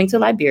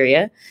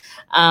Liberia.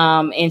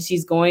 And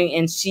she's going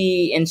and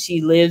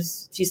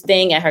she's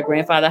staying at her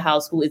grandfather's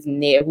house who's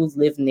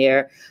lived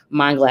near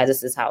Mount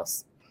Gladys's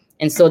house.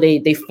 And so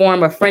they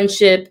form a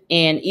friendship.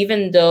 And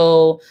even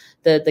though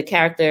the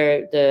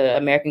character, the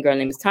American girl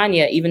named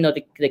Tanya, even though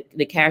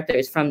the character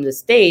is from the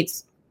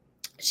States,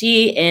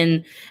 she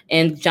and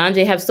John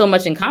Jay have so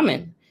much in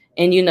common.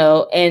 And,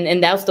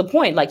 and that's the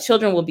point. Like,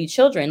 children will be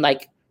children,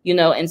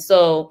 and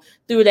so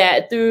through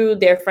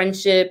their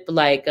friendship,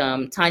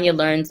 Tanya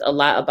learns a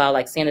lot about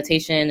like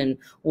sanitation and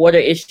water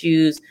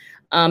issues.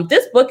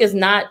 This book is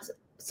not,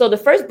 so the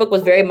first book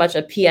was very much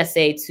a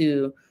PSA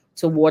to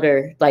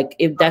water, like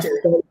if that's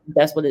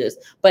what it is.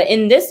 But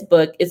in this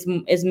book, it's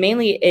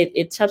mainly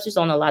it touches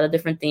on a lot of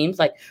different themes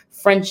like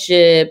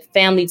friendship,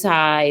 family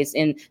ties,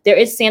 and there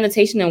is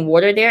sanitation and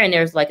water there, and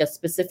there's like a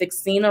specific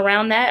scene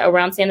around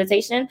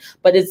sanitation,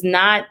 but it's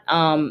not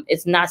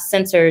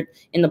centered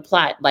in the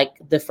plot like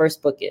the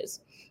first book is.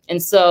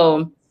 And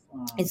so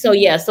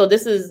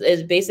this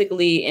is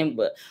basically, and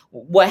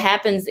what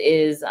happens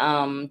is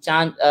John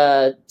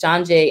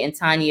Jay and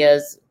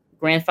Tanya's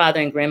grandfather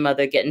and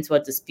grandmother get into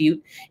a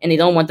dispute, and they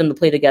don't want them to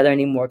play together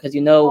anymore because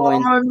we don't do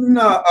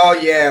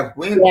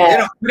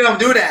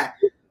that.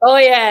 Oh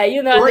yeah,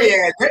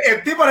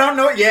 if people don't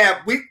know,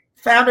 we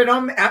found it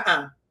on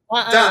done.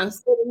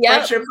 So,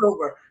 friendship's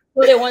over.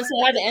 So they once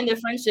had to end their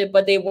friendship,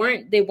 but they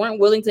weren't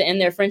willing to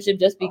end their friendship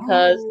just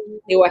because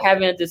they were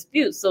having a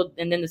dispute. So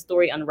and then the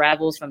story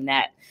unravels from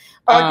that.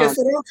 Okay,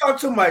 so don't talk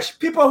too much.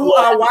 People who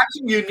are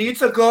watching, you need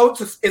to go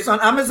to. It's on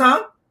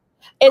Amazon.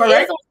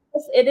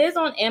 It is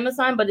on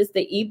Amazon, but it's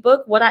the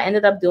ebook. What I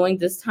ended up doing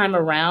this time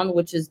around,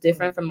 which is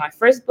different from my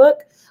first book,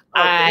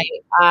 I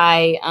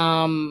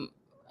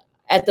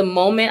at the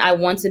moment I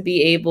want to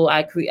be able.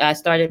 I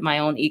started my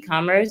own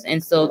e-commerce,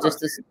 and so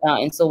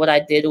what I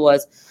did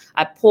was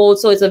I pulled.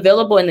 So it's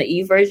available in the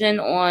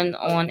e-version on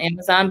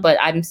Amazon, but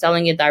I'm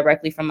selling it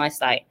directly from my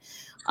site.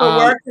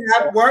 So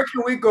where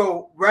can we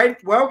go? Right?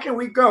 Where can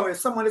we go? If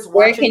someone is watching,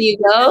 where can you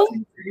go?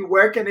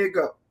 Where can they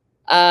go?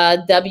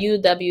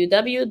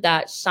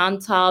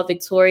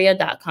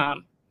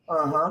 www.chantalvictoria.com.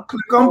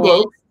 Click on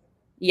books.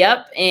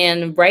 Yep,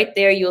 and right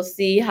there you'll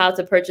see how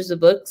to purchase the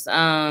books.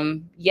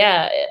 And you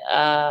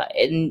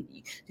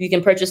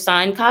can purchase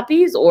signed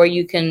copies, or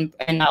you can.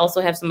 And I also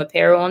have some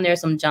apparel on there,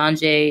 some John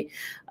Jay.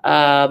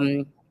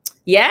 Some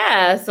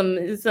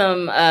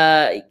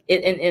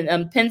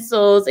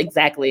pencils,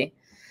 exactly.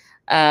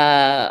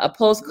 A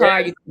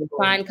postcard. You can get a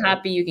signed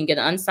copy. You can get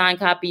an unsigned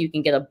copy. You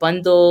can get a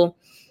bundle.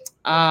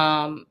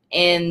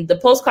 And the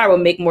postcard will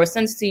make more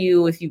sense to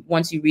you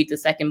once you read the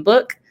second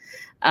book.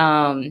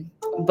 And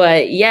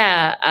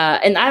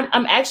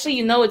I'm actually,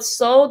 it's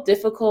so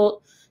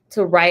difficult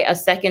to write a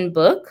second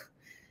book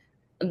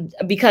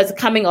because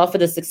coming off of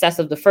the success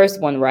of the first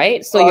one,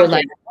 right? So you're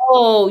like,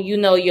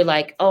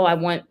 I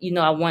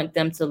want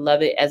them to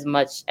love it as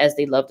much as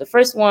they love the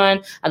first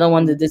one. I don't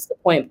want to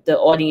disappoint the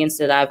audience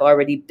that I've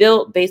already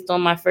built based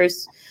on my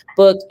first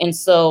book. And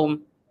so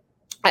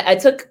I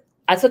took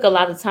a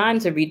lot of time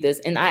to read this,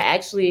 and I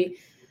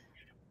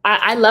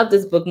love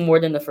this book more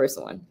than the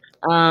first one.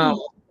 I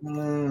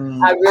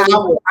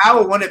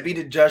would want to be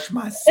the judge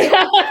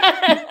myself.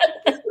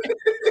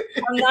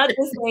 I'm not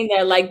just saying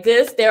that. Like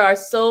this, there are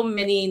so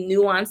many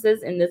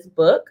nuances in this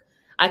book.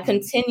 I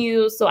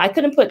continue, so I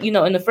couldn't put,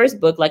 in the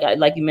first book, like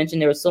you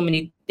mentioned, there were so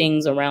many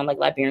things around like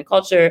Liberian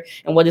culture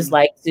and what it's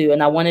like to,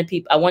 and I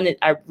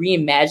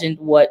reimagined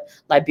what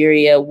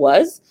Liberia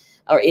was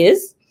or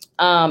is.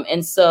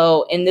 And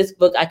so in this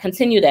book, I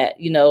continue that,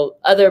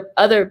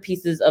 other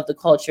pieces of the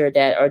culture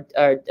that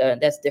are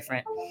that's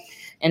different.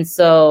 And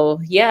so,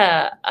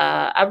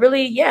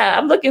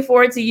 I'm looking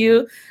forward to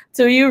you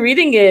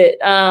reading it.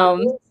 I'm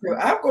going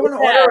to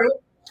order it.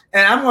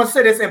 And I'm going to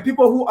say this, and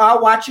people who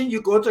are watching,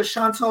 you go to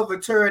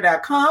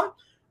chantalvictoria.com.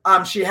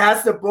 She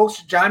has the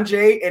books, John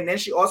Jay, and then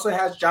she also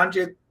has John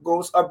Jay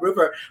Goes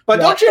Upriver.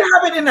 But don't you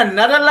have it in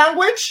another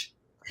language?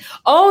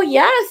 Oh,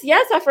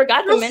 yes, I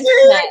forgot to mention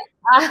that.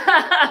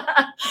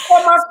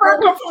 For my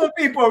Francophone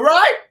people,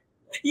 right?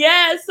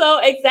 Yeah, so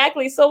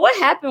exactly. So what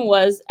happened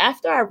was,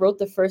 after I wrote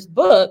the first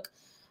book,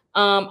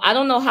 I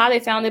don't know how they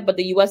found it, but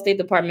the U.S. State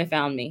Department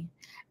found me.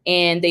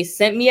 And they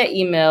sent me an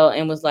email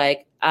and was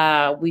like,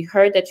 we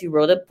heard that you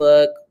wrote a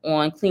book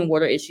on clean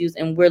water issues,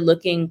 and we're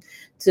looking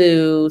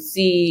to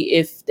see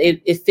if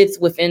it fits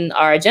within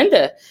our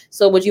agenda.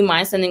 So would you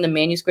mind sending the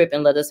manuscript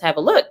and let us have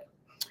a look?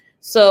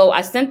 So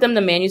I sent them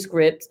the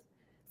manuscript.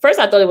 First,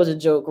 I thought it was a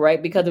joke,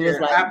 right? Because it was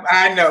like,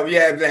 I know,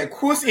 like,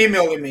 who's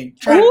emailing me?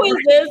 Who is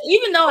this?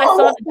 Even though I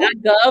saw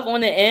the .gov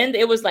on the end,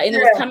 it was like, and it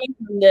was coming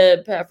from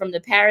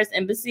the Paris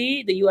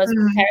embassy, the U.S.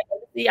 Paris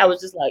embassy. I was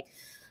just like,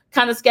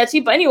 kind of sketchy.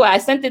 But anyway, I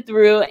sent it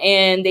through,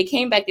 and they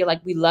came back. They're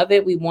like, we love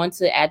it. We want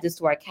to add this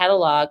to our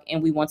catalog,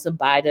 and we want to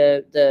buy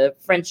the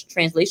French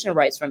translation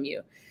rights from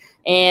you.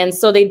 And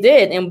so they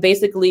did. And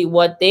basically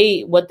what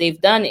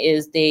they've done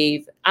is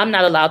I'm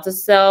not allowed to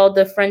sell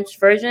the French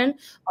version,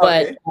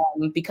 but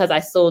because I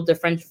sold the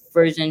French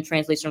version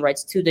translation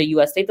rights to the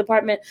U.S. State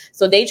Department,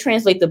 so they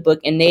translate the book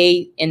and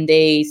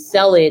they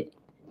sell it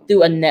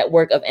through a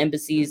network of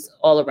embassies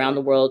all around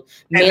the world.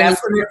 And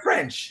that's only in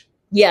French.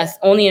 Yes,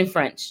 only in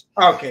French.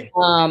 Okay.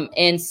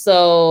 And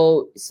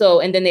so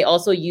and then they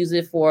also use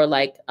it for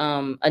like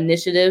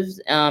initiatives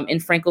in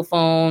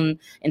Francophone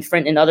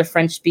and other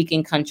French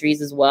speaking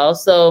countries as well.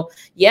 So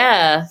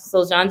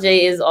so John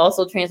Jay is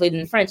also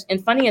translated in French.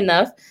 And funny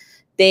enough,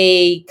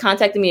 they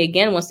contacted me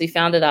again once they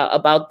found out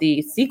about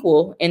the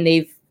sequel, and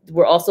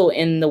we're also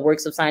in the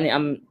works of signing.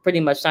 I'm pretty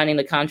much signing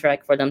the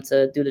contract for them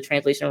to do the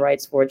translation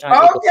rights for John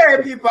Jay.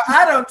 Okay, people,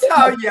 I don't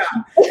tell ya.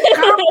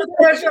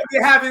 Conversation be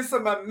having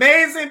some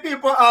amazing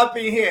people up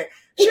in here.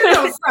 She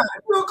don't sign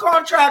a new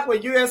contract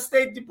with U.S.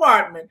 State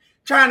Department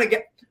trying to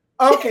get.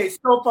 Okay,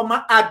 so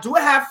I do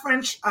have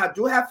French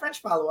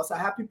followers. I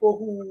have people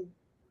who.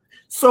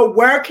 So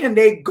where can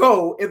they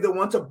go if they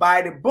want to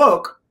buy the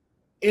book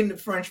in the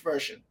French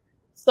version?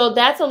 So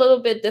that's a little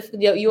bit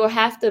difficult. You will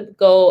have to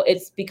go.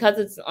 It's because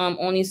it's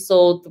only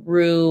sold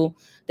through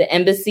the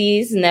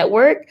embassy's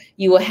network.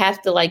 You will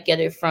have to like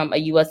get it from a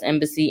U.S.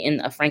 embassy in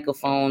a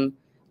Francophone.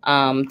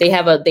 They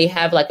have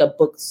like a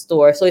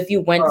bookstore. So if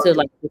you went to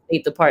like the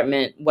State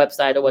Department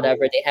website or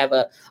whatever, they have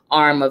a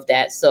arm of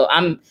that. So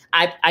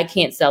I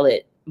can't sell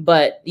it,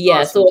 but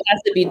so it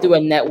has to be through a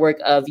network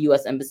of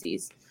U.S.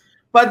 embassies.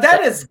 But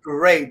that is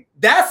great.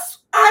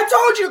 I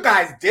told you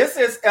guys, this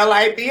is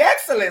LIB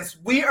Excellence.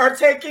 We are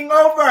taking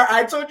over.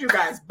 I told you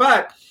guys,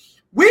 but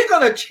we're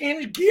going to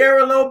change gear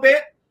a little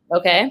bit.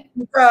 Okay.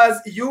 Because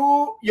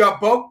your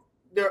book,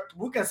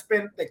 we can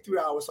spend like 3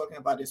 hours talking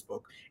about this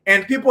book.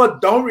 And people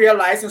don't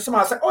realize, and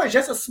somebody say, oh, it's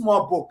just a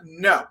small book.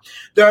 No.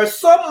 There's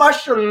so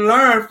much to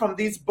learn from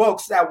these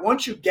books that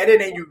once you get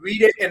it and you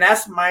read it, and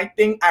that's my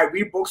thing, I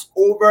read books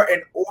over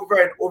and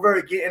over and over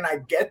again, and I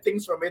get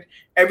things from it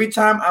every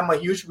time. I'm a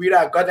huge reader.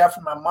 I got that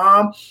from my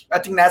mom. I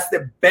think that's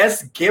the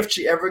best gift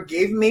she ever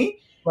gave me.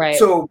 Right.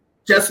 So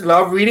just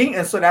love reading.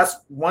 And so that's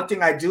one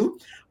thing I do.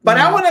 But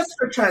I want us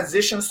to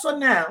transition. So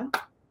now,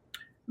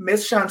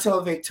 Miss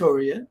Chantal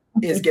Victoria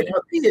is getting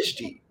her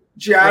PhD,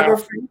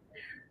 geography,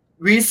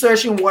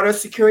 researching water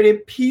security,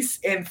 peace,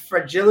 and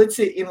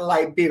fragility in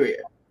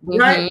Liberia.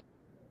 Right?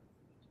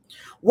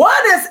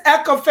 What is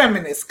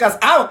ecofeminist? Because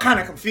I was kind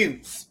of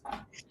confused.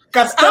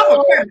 Because I'm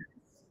a feminist.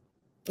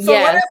 So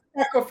what is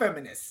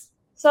ecofeminist?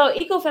 So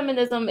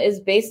ecofeminism is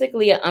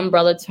basically an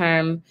umbrella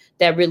term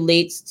that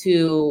relates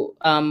to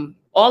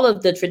all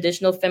of the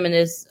traditional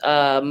feminist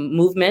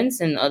movements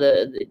and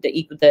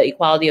the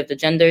equality of the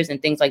genders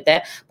and things like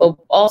that, but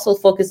also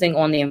focusing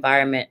on the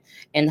environment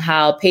and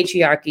how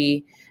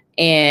patriarchy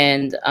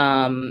and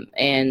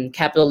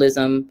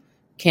capitalism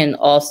can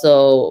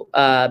also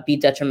be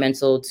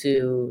detrimental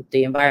to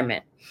the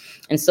environment.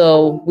 And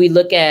so we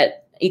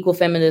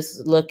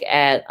ecofeminists look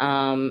at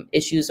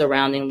issues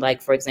surrounding,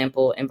 like, for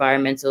example,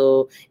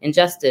 environmental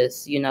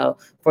injustice,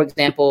 for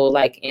example,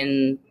 like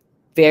in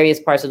various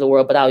parts of the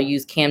world, but I'll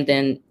use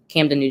Camden,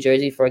 New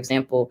Jersey, for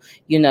example.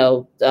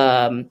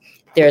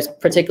 There's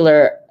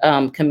particular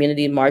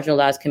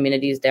marginalized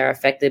communities that are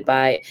affected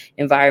by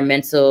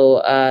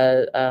environmental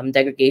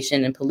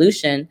degradation and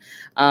pollution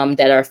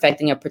that are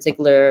affecting a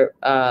particular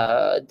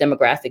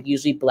demographic,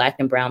 usually Black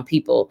and brown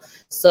people.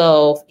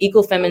 So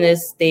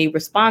ecofeminists, they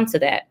respond to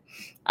that.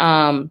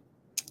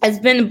 It's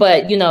been,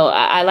 but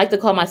I like to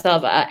call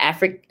myself a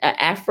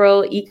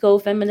Afro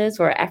eco-feminist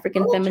or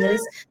African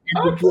feminist,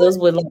 and it deals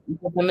with like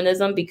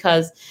ecofeminism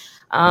because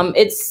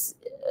it's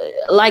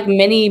like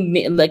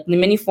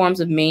many forms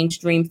of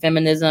mainstream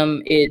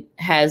feminism. It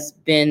has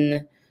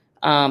been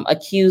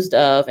accused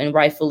of, and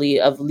rightfully,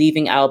 of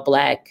leaving out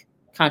Black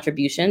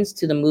contributions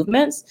to the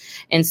movements.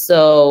 And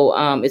so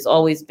it's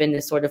always been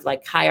this sort of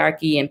like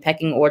hierarchy and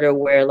pecking order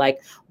where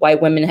like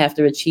white women have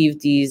to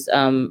achieve these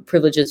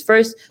privileges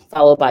first,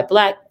 followed by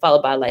Black,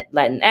 followed by like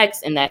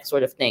Latinx and that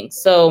sort of thing.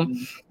 So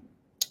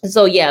it's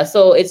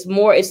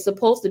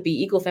supposed to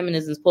be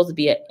ecofeminism is supposed to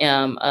be a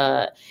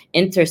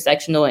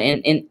intersectional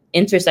and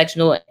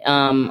intersectional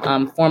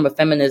form of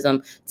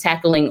feminism,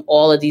 tackling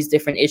all of these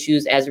different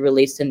issues as it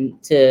relates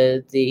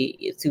to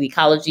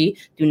ecology,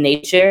 through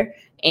nature,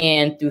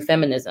 and through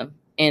feminism.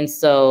 And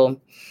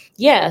so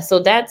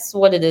that's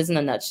what it is in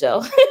a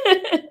nutshell.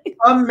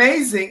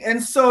 Amazing.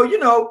 And so,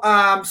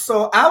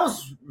 so I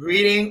was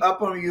reading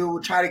up on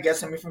you, trying to get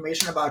some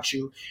information about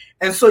you.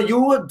 And so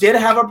you did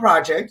have a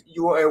project.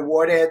 You were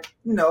awarded,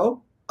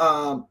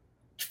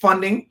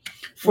 funding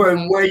for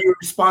where you're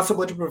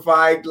responsible to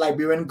provide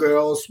Liberian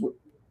girls,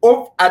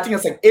 I think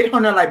it's like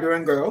 800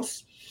 Liberian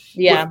girls,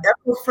 with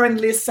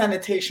eco-friendly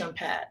sanitation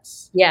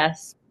pads.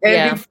 Yes.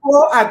 And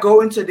before I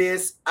go into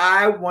this,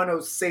 I want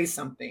to say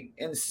something.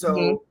 And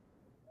so,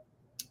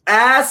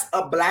 as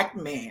a Black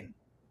man,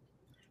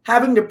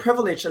 having the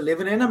privilege of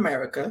living in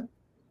America,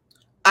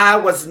 I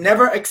was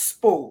never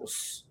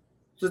exposed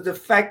to the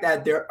fact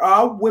that there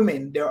are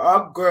women, there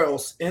are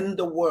girls in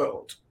the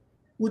world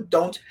who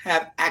don't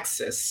have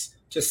access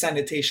to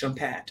sanitation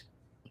pad.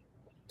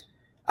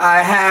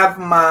 I have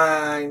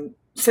my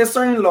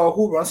sister-in-law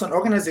who runs an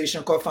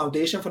organization called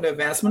Foundation for the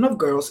Advancement of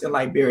Girls in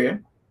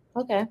Liberia.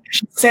 Okay.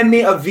 She sent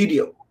me a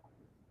video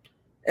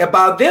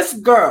about this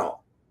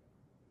girl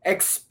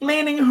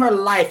explaining her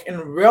life and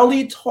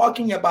really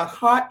talking about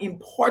how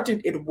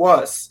important it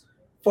was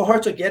for her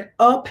to get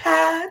a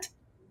pad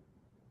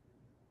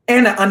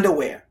and an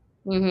underwear.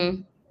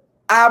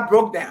 I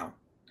broke down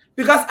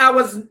because that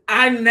wasn't,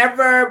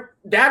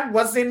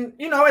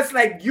 it's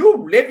like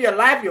you live your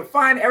life, you're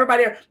fine.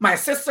 Everybody, my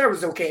sister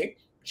was okay.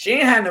 She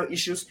ain't had no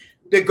issues.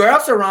 The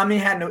girls around me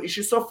had no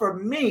issues. So for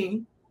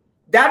me,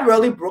 that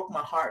really broke my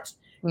heart.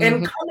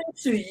 And coming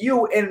to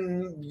you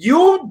and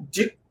you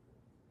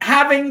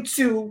having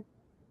to,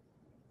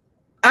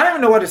 I don't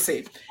even know what to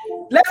say.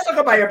 Let's talk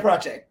about your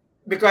project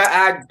because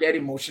I get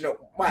emotional.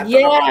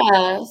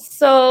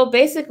 So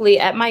basically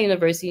at my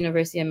University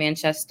of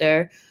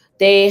Manchester,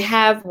 they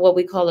have what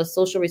we call a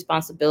social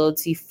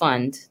responsibility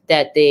fund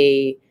that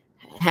they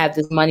have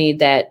this money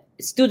that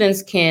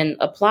students can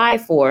apply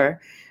for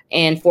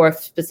and for a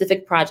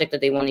specific project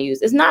that they want to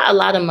use. It's not a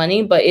lot of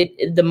money, but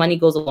the money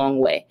goes a long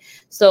way.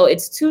 So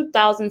it's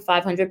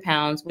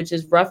 £2,500, which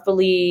is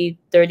roughly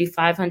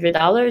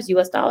 $3,500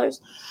 US dollars.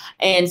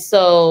 And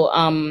so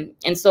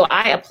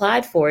I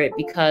applied for it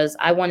because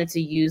I wanted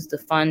to use the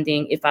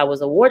funding, if I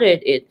was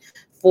awarded it,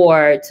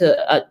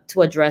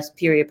 to address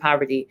period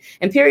poverty.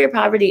 And period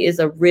poverty is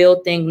a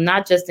real thing,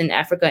 not just in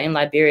Africa and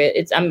Liberia.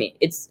 It's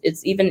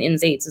even in the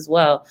States as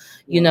well.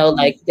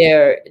 Like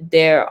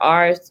there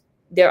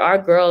are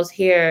girls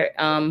here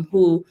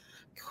who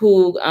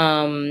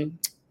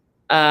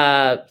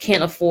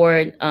can't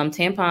afford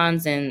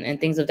tampons and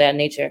things of that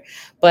nature.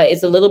 But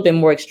it's a little bit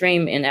more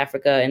extreme in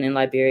Africa and in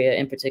Liberia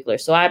in particular.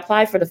 So I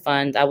applied for the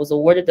fund. I was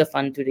awarded the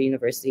fund through the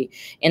university.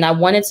 And I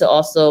wanted to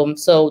also,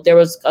 so there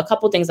was a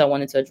couple things I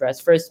wanted to address.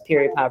 First,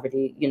 period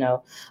poverty,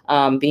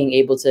 being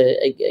able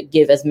to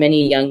give as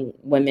many young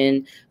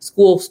women,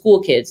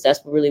 school kids.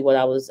 That's really what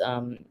I was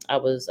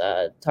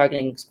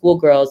targeting,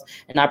 schoolgirls,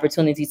 an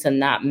opportunity to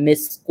not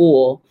miss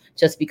school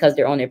just because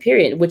they're on their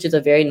period, which is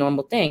a very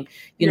normal thing.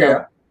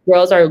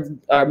 Girls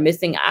are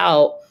missing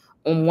out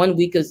on 1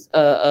 week of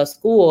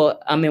school.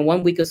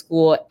 1 week of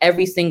school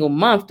every single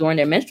month during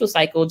their menstrual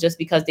cycle, just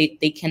because they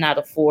cannot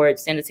afford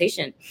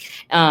sanitation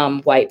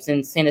wipes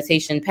and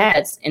sanitation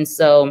pads. And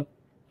so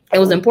it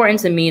was important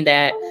to me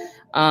that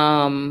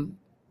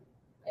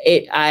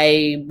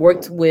I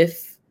worked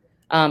with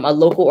a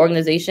local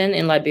organization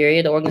in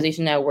Liberia. The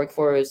organization that I work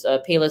for is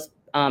Payless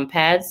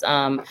Pads.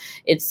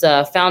 It's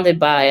founded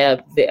by a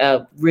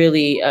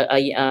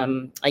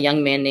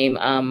young man named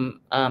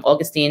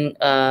Augustine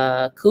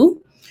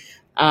Koo.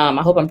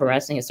 I hope I'm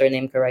pronouncing his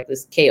surname correctly.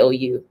 It's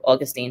Kou,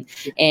 Augustine,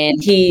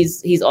 and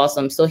he's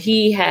awesome. So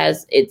he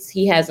has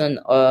an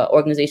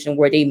organization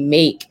where they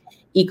make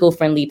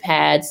eco-friendly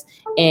pads,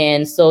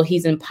 and so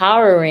he's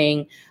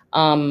empowering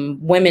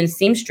women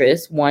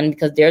seamstress, one,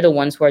 because they're the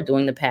ones who are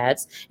doing the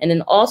pads, and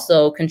then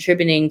also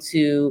contributing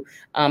to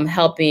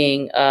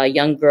helping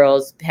young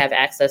girls have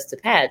access to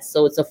pads.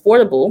 So it's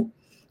affordable.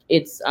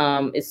 It's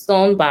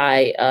sewn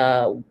by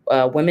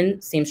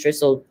women seamstress,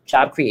 so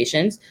job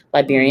creations,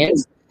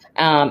 Liberians.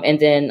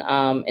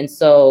 And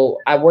so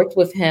I worked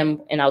with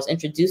him, and I was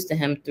introduced to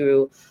him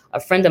through a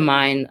friend of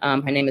mine.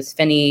 Her name is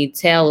Fenny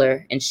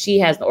Taylor, and she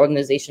has an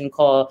organization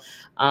called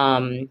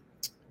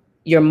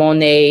your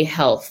Monet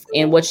Health.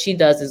 And what she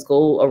does is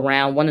go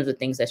around. One of the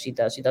things that she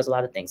does a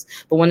lot of things,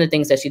 but one of the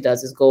things that she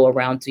does is go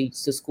around to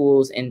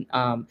schools and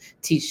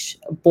teach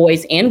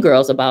boys and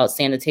girls about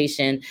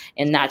sanitation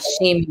and not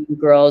shaming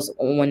girls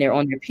when they're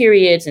on their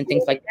periods and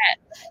things like that.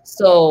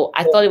 So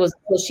I thought it was,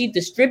 so she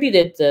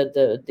distributed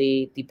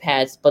the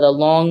pads, but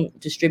along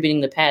distributing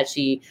the pads,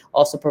 she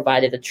also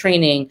provided a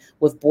training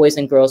with boys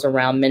and girls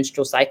around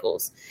menstrual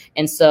cycles.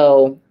 And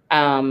so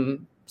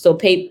so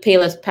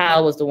Payless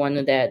Pal was the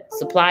one that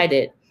supplied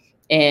it,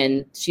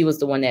 and she was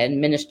the one that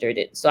administered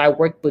it. So I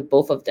worked with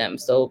both of them,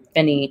 so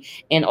Fenny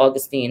and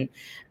Augustine.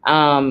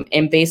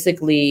 And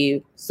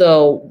basically,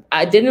 so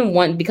I didn't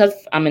want, because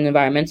I'm an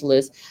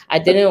environmentalist, I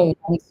didn't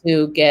want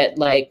to get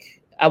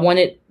like, I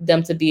wanted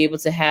them to be able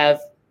to have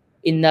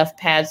enough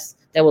pads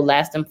that will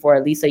last them for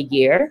at least a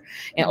year,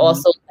 and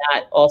also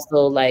not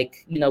also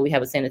like, you know, we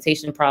have a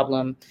sanitation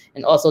problem,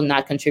 and also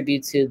not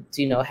contribute to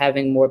you know,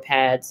 having more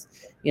pads,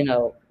 you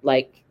know,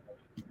 like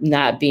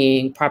not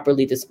being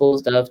properly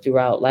disposed of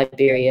throughout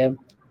Liberia.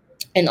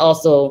 And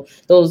also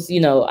those, you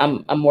know,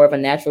 I'm more of a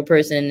natural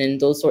person, and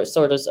those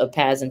sorts of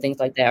pads and things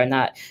like that are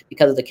not,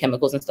 because of the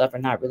chemicals and stuff, are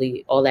not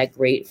really all that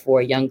great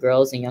for young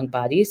girls and young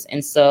bodies.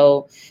 And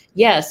so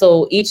yeah,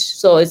 so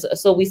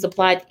we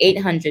supplied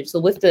 800. So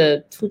with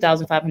the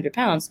 2,500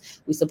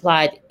 pounds, we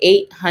supplied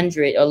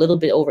 800, or a little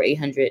bit over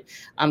 800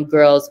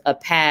 girls a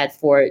pad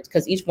for it,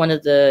 because each one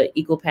of the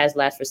Eco Pads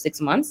lasts for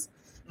 6 months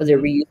because they're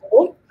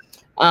reusable.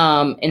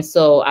 And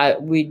so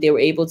they were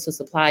able to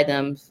supply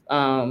them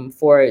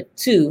for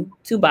two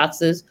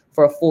boxes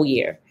for a full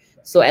year.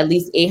 So at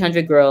least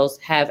 800 girls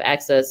have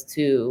access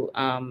to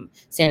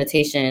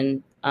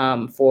sanitation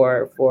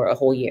for a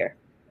whole year.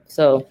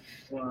 So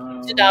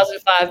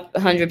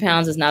 2,500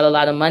 pounds is not a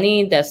lot of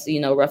money. That's, you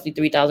know, roughly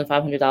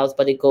 $3,500,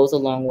 but it goes a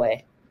long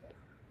way.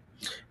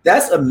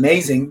 That's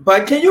amazing.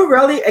 But can you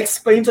really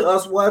explain to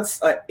us what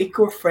an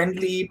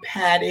eco-friendly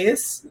pad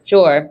is?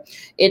 Sure.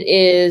 It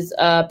is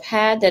a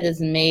pad that is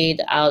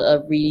made out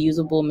of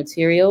reusable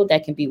material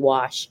that can be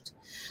washed.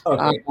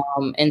 Okay.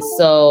 And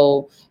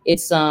so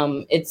it's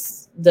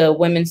the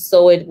women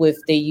sew it with,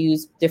 they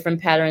use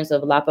different patterns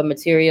of lapa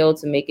material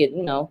to make it,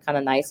 you know, kind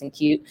of nice and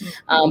cute.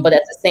 But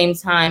at the same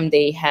time,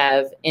 they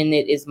have in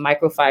it is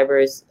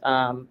microfibers,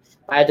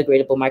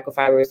 biodegradable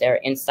microfibers that are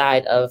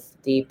inside of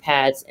the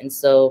pads, and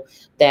so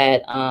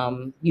that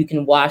you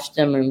can wash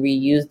them and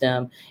reuse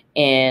them,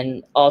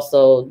 and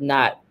also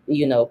not,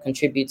 you know,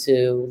 contribute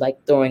to like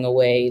throwing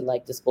away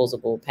like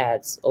disposable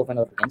pads over and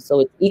over again.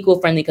 So it's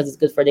eco-friendly because it's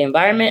good for the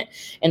environment,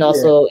 and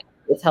also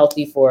it's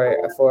healthy for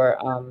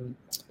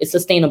it's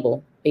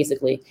sustainable.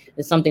 Basically,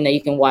 it's something that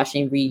you can wash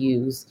and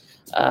reuse.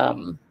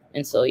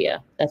 And so, yeah.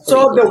 That's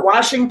so the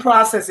washing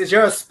process, is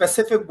there a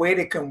specific way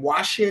they can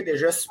wash it?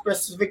 Is there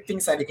specific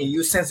things that they can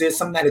use, since there's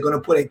something that they're going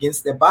to put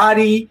against their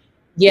body?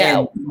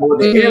 Yeah.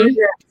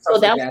 So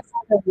that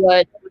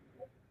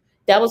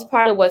was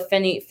part of what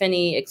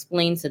Fenny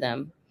explained to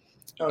them.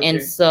 Okay.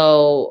 And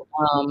so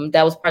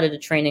that was part of the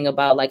training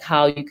about like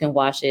how you can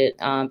wash it.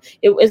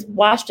 It was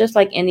washed just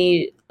like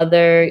any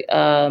other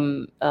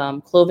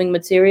clothing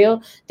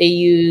material. They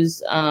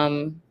use,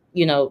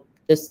 you know,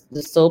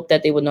 the soap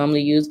that they would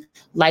normally use,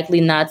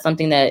 likely not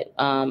something that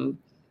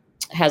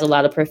has a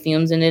lot of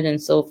perfumes in it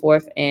and so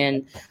forth.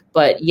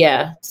 But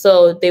yeah,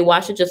 so they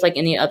wash it just like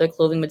any other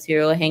clothing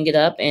material, hang it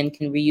up, and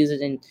can reuse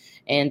it.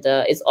 And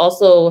it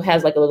also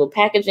has like a little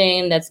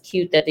packaging that's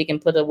cute that they can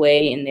put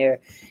away in their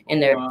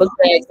book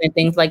bags and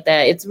things like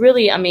that. It's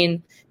really, I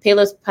mean,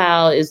 Payless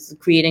Pal is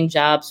creating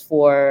jobs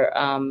for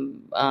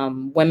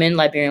women,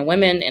 Liberian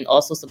women, and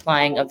also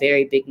supplying a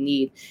very big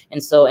need.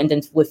 And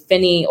then with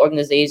Fenny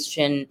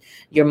organization,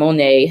 Your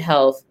Monet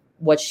Health,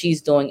 what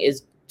she's doing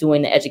is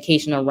doing the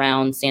education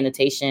around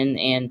sanitation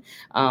and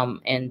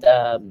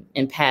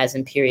pads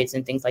and periods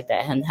and things like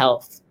that, and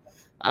health.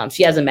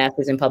 She has a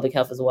master's in public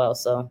health as well.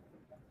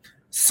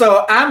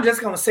 So I'm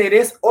just going to say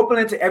this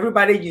openly to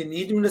everybody. You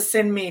need them to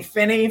send me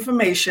Fenny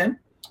information.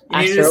 You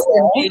need to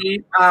send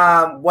me,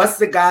 what's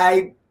the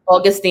guy?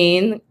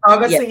 Augustine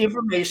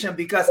information,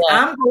 because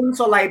I'm going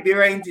to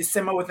Liberia in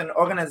December with an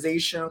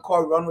organization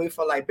called Runway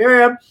for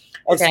Liberia.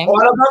 It's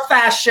all about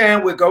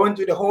fashion. We're going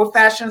through the whole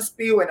fashion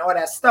spiel and all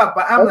that stuff.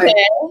 But I'm like,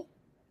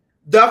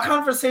 the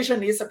conversation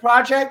needs a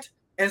project.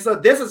 And so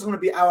this is going to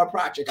be our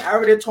project. I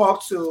already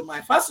talked to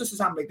my foster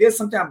sister. I'm like, there's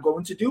something I'm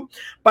going to do.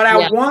 But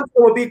I want,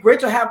 it would be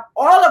great to have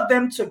all of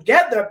them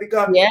together,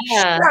 because she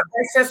has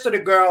access to the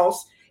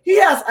girls. He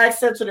has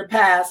access to the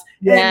past.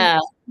 And,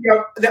 you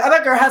know, the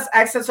other girl has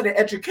access to the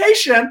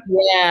education.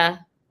 Yeah.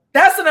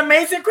 That's an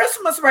amazing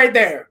Christmas right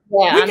there.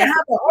 Yeah, we can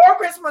have a whole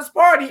Christmas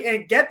party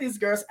and get these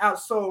girls out.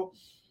 So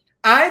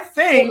I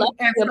think,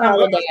 and I'm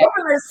going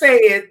to say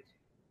it,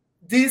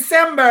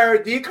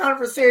 December, the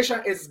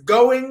conversation is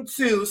going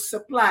to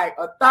supply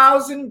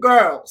 1,000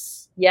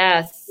 girls.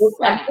 Yes.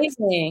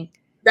 Amazing.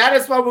 That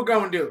is what we're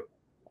going to do.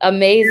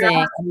 Amazing.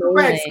 I'm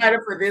super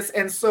excited for this.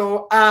 And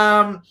so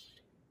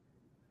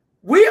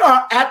we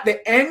are at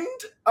the end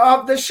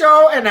of the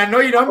show, and I know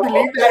you don't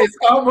believe that it's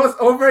almost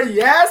over.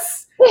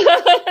 Yes.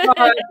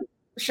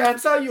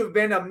 Chantal, you've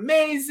been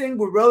amazing.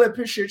 We really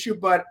appreciate you,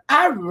 but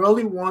I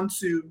really want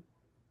to,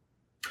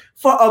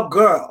 for a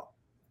girl,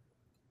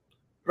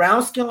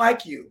 brown skin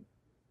like you,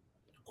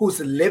 who's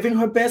living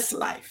her best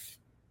life,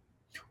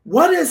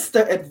 what is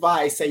the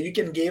advice that you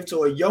can give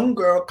to a young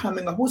girl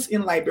coming up who's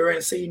in Liberia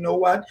and say, you know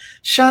what,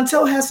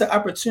 Chantal has the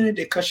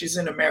opportunity because she's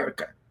in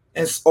America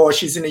or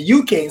she's in the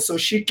UK, and so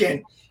she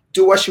can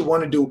do what she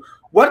want to do.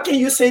 What can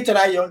you say to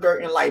that young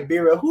girl in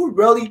Liberia who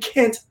really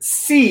can't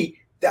see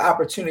the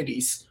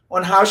opportunities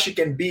on how she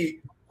can be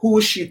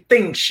who she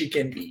thinks she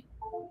can be?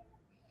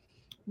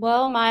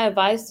 Well, my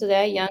advice to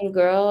that young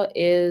girl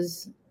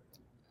is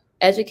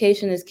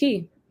education is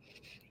key.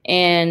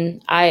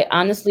 And I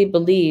honestly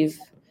believe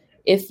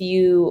if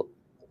you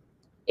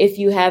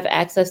have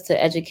access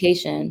to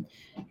education,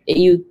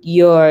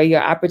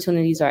 your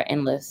opportunities are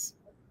endless.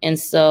 And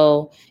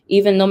so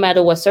even no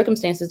matter what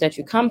circumstances that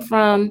you come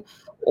from,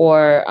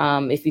 or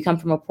if you come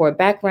from a poor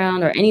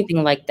background or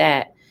anything like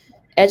that,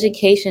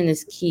 education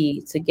is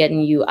key to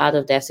getting you out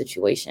of that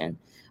situation.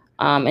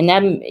 And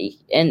that,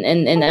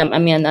 and I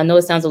mean, I know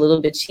it sounds a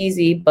little bit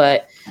cheesy,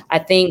 but I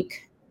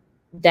think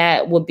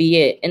that would be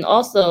it. And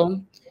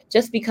also,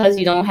 just because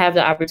you don't have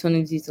the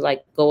opportunity to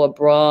like go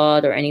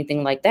abroad or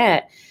anything like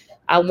that,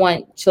 I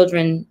want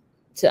children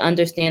to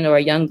understand, or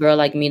a young girl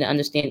like me to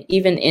understand,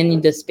 even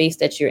in the space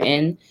that you're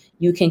in,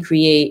 you can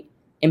create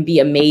and be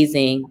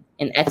amazing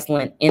and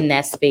excellent in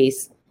that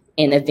space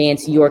and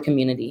advance your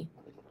community.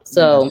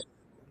 So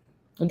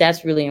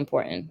that's really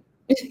important.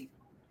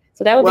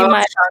 So that would be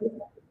my.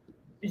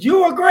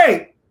 You are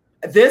great.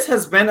 This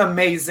has been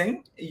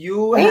amazing.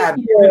 You have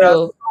given us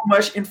so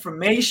much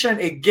information.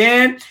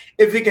 Again,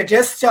 if you can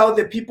just tell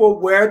the people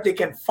where they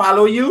can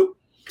follow you,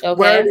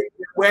 where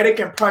they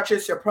can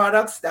purchase your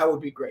products, that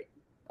would be great.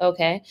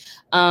 Okay.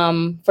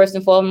 First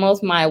and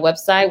foremost, my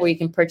website where you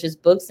can purchase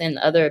books and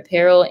other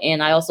apparel.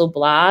 And I also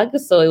blog.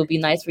 So it would be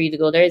nice for you to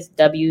go there. It's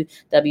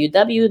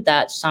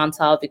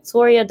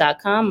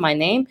www.chantalvictoria.com, my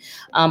name.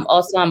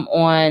 Also, I'm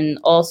on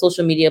all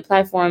social media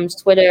platforms,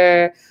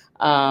 Twitter,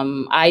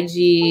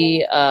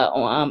 IG,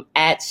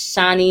 at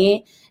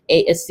Shani,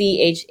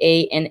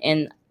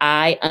 CHANNI_V.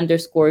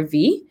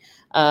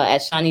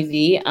 At Shani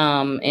V,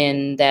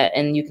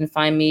 and you can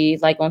find me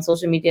like on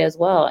social media as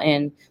well,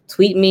 and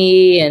tweet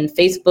me and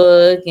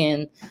Facebook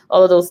and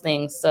all of those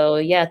things. So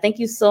yeah, thank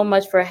you so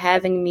much for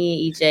having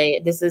me,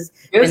 EJ. This was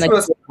really,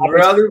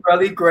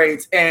 really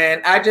great,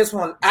 and I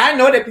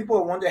know that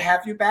people want to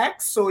have you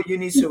back, so you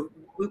need to.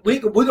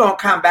 We're gonna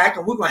come back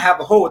and we're gonna have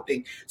a whole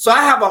thing. So I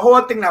have a whole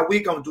thing that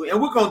we're gonna do,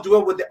 and we're gonna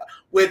do it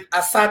with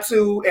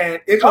Asatu,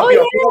 and it's gonna be a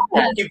whole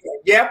event.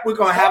 Yep, we're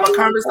gonna have a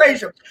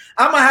conversation.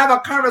 I'm gonna have a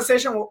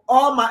conversation with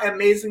all my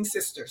amazing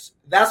sisters.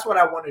 That's what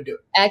I want to do.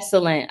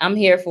 Excellent. I'm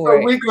here for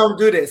it. We're gonna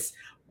do this.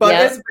 But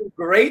it's been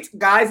great,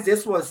 guys.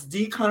 This was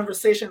the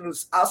conversation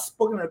with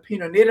Outspoken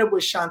Opinionated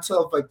with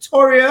Chantal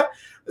Victoria,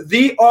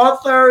 the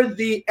author,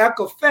 the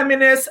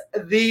ecofeminist,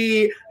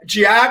 the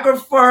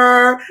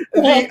geographer,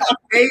 the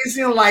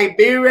amazing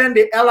Liberian,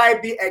 the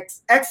LIB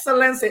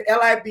excellence, the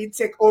LIB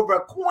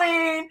takeover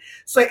queen.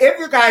 So if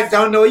you guys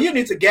don't know, you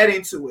need to get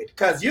into it,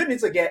 because you need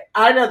to get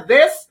either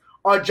this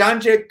or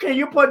John Jay. Can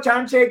you put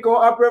John Jay Go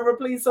Upriver,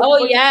 please?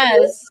 So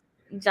yes.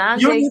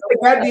 You need to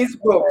get these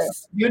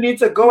books. You need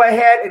to go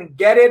ahead and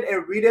get it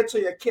and read it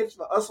to your kids.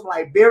 For us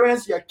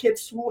Liberians, your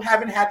kids who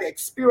haven't had the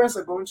experience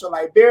of going to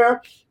Liberia,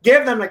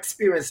 give them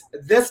experience.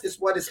 This is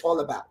what it's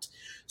all about.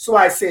 So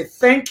I say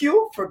thank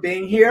you for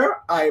being here.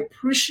 I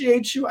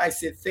appreciate you. I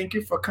say thank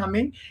you for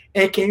coming.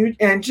 And can you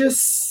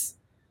just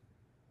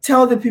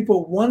tell the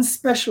people one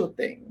special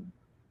thing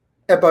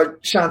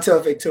about Chantal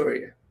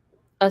Victoria?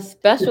 A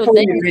special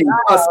thing?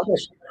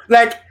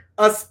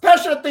 A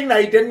special thing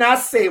that you did not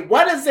say.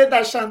 What is it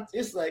that Chantal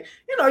is like?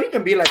 You know, you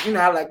can be like,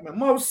 I like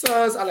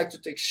mimosas. I like to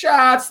take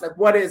shots. Like,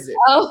 what is it?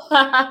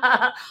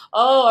 A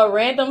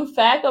random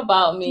fact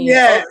about me.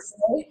 Yes.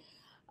 Okay.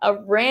 A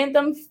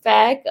random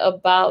fact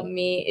about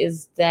me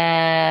is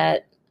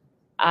that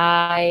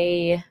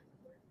I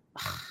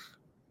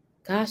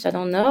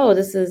don't know.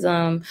 This is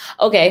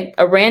okay.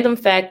 A random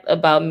fact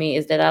about me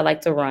is that I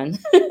like to run.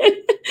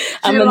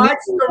 She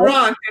likes to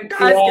run. And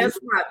guys, guess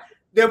what?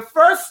 The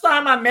first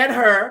time I met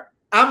her,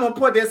 I'm going to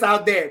put this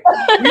out there.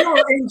 We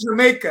were in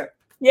Jamaica.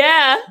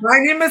 Yeah. My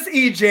name is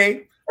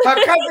EJ. Her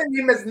cousin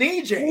name is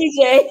Nijay.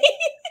 EJ.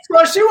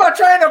 So she was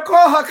trying to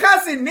call her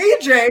cousin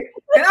Nijay.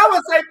 And I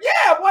was like,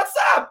 yeah, what's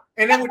up?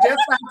 And then we just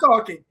started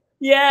talking.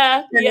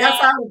 Yeah. And that's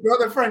how we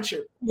built a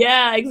friendship.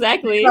 Yeah,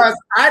 exactly. Because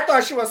I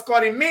thought she was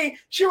calling me.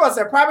 She was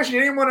probably she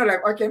didn't want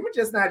to okay, let me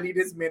just not leave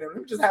this minute. Let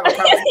me just have a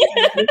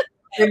conversation.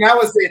 And that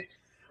was it.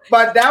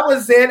 But that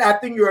was it. I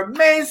think you're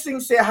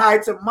amazing. Say hi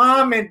to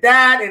mom and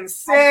dad and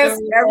sis.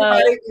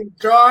 Everybody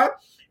enjoy.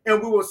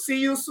 And we will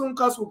see you soon,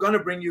 because we're going to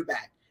bring you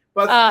back.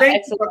 But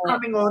thank you for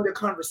coming on the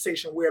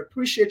conversation. We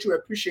appreciate you.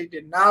 Appreciate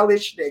the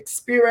knowledge, the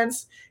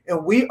experience.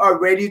 And we are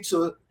ready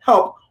to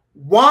help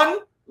one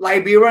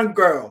Liberian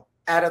girl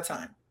at a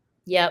time.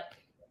 Yep.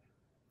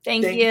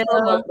 Thank you.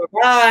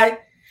 Bye.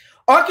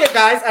 Okay,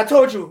 guys, I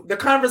told you the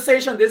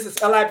conversation. This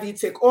is LIB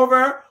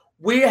Takeover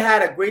We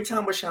had a great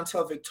time with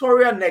Chantal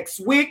Victoria. Next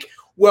week,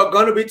 we're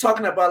going to be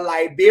talking about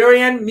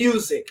Liberian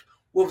music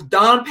with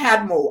Don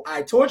Padmo.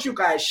 I told you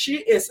guys, she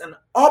is an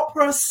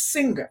opera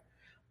singer,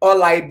 a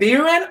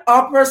Liberian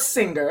opera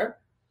singer,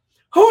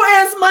 who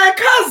is my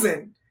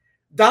cousin.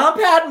 Don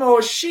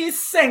Padmo, she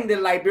sang the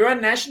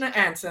Liberian national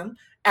anthem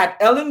at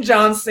Ellen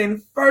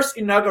Johnson's first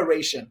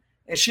inauguration,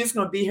 and she's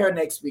going to be here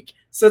next week.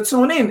 So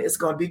tune in. It's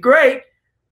going to be great.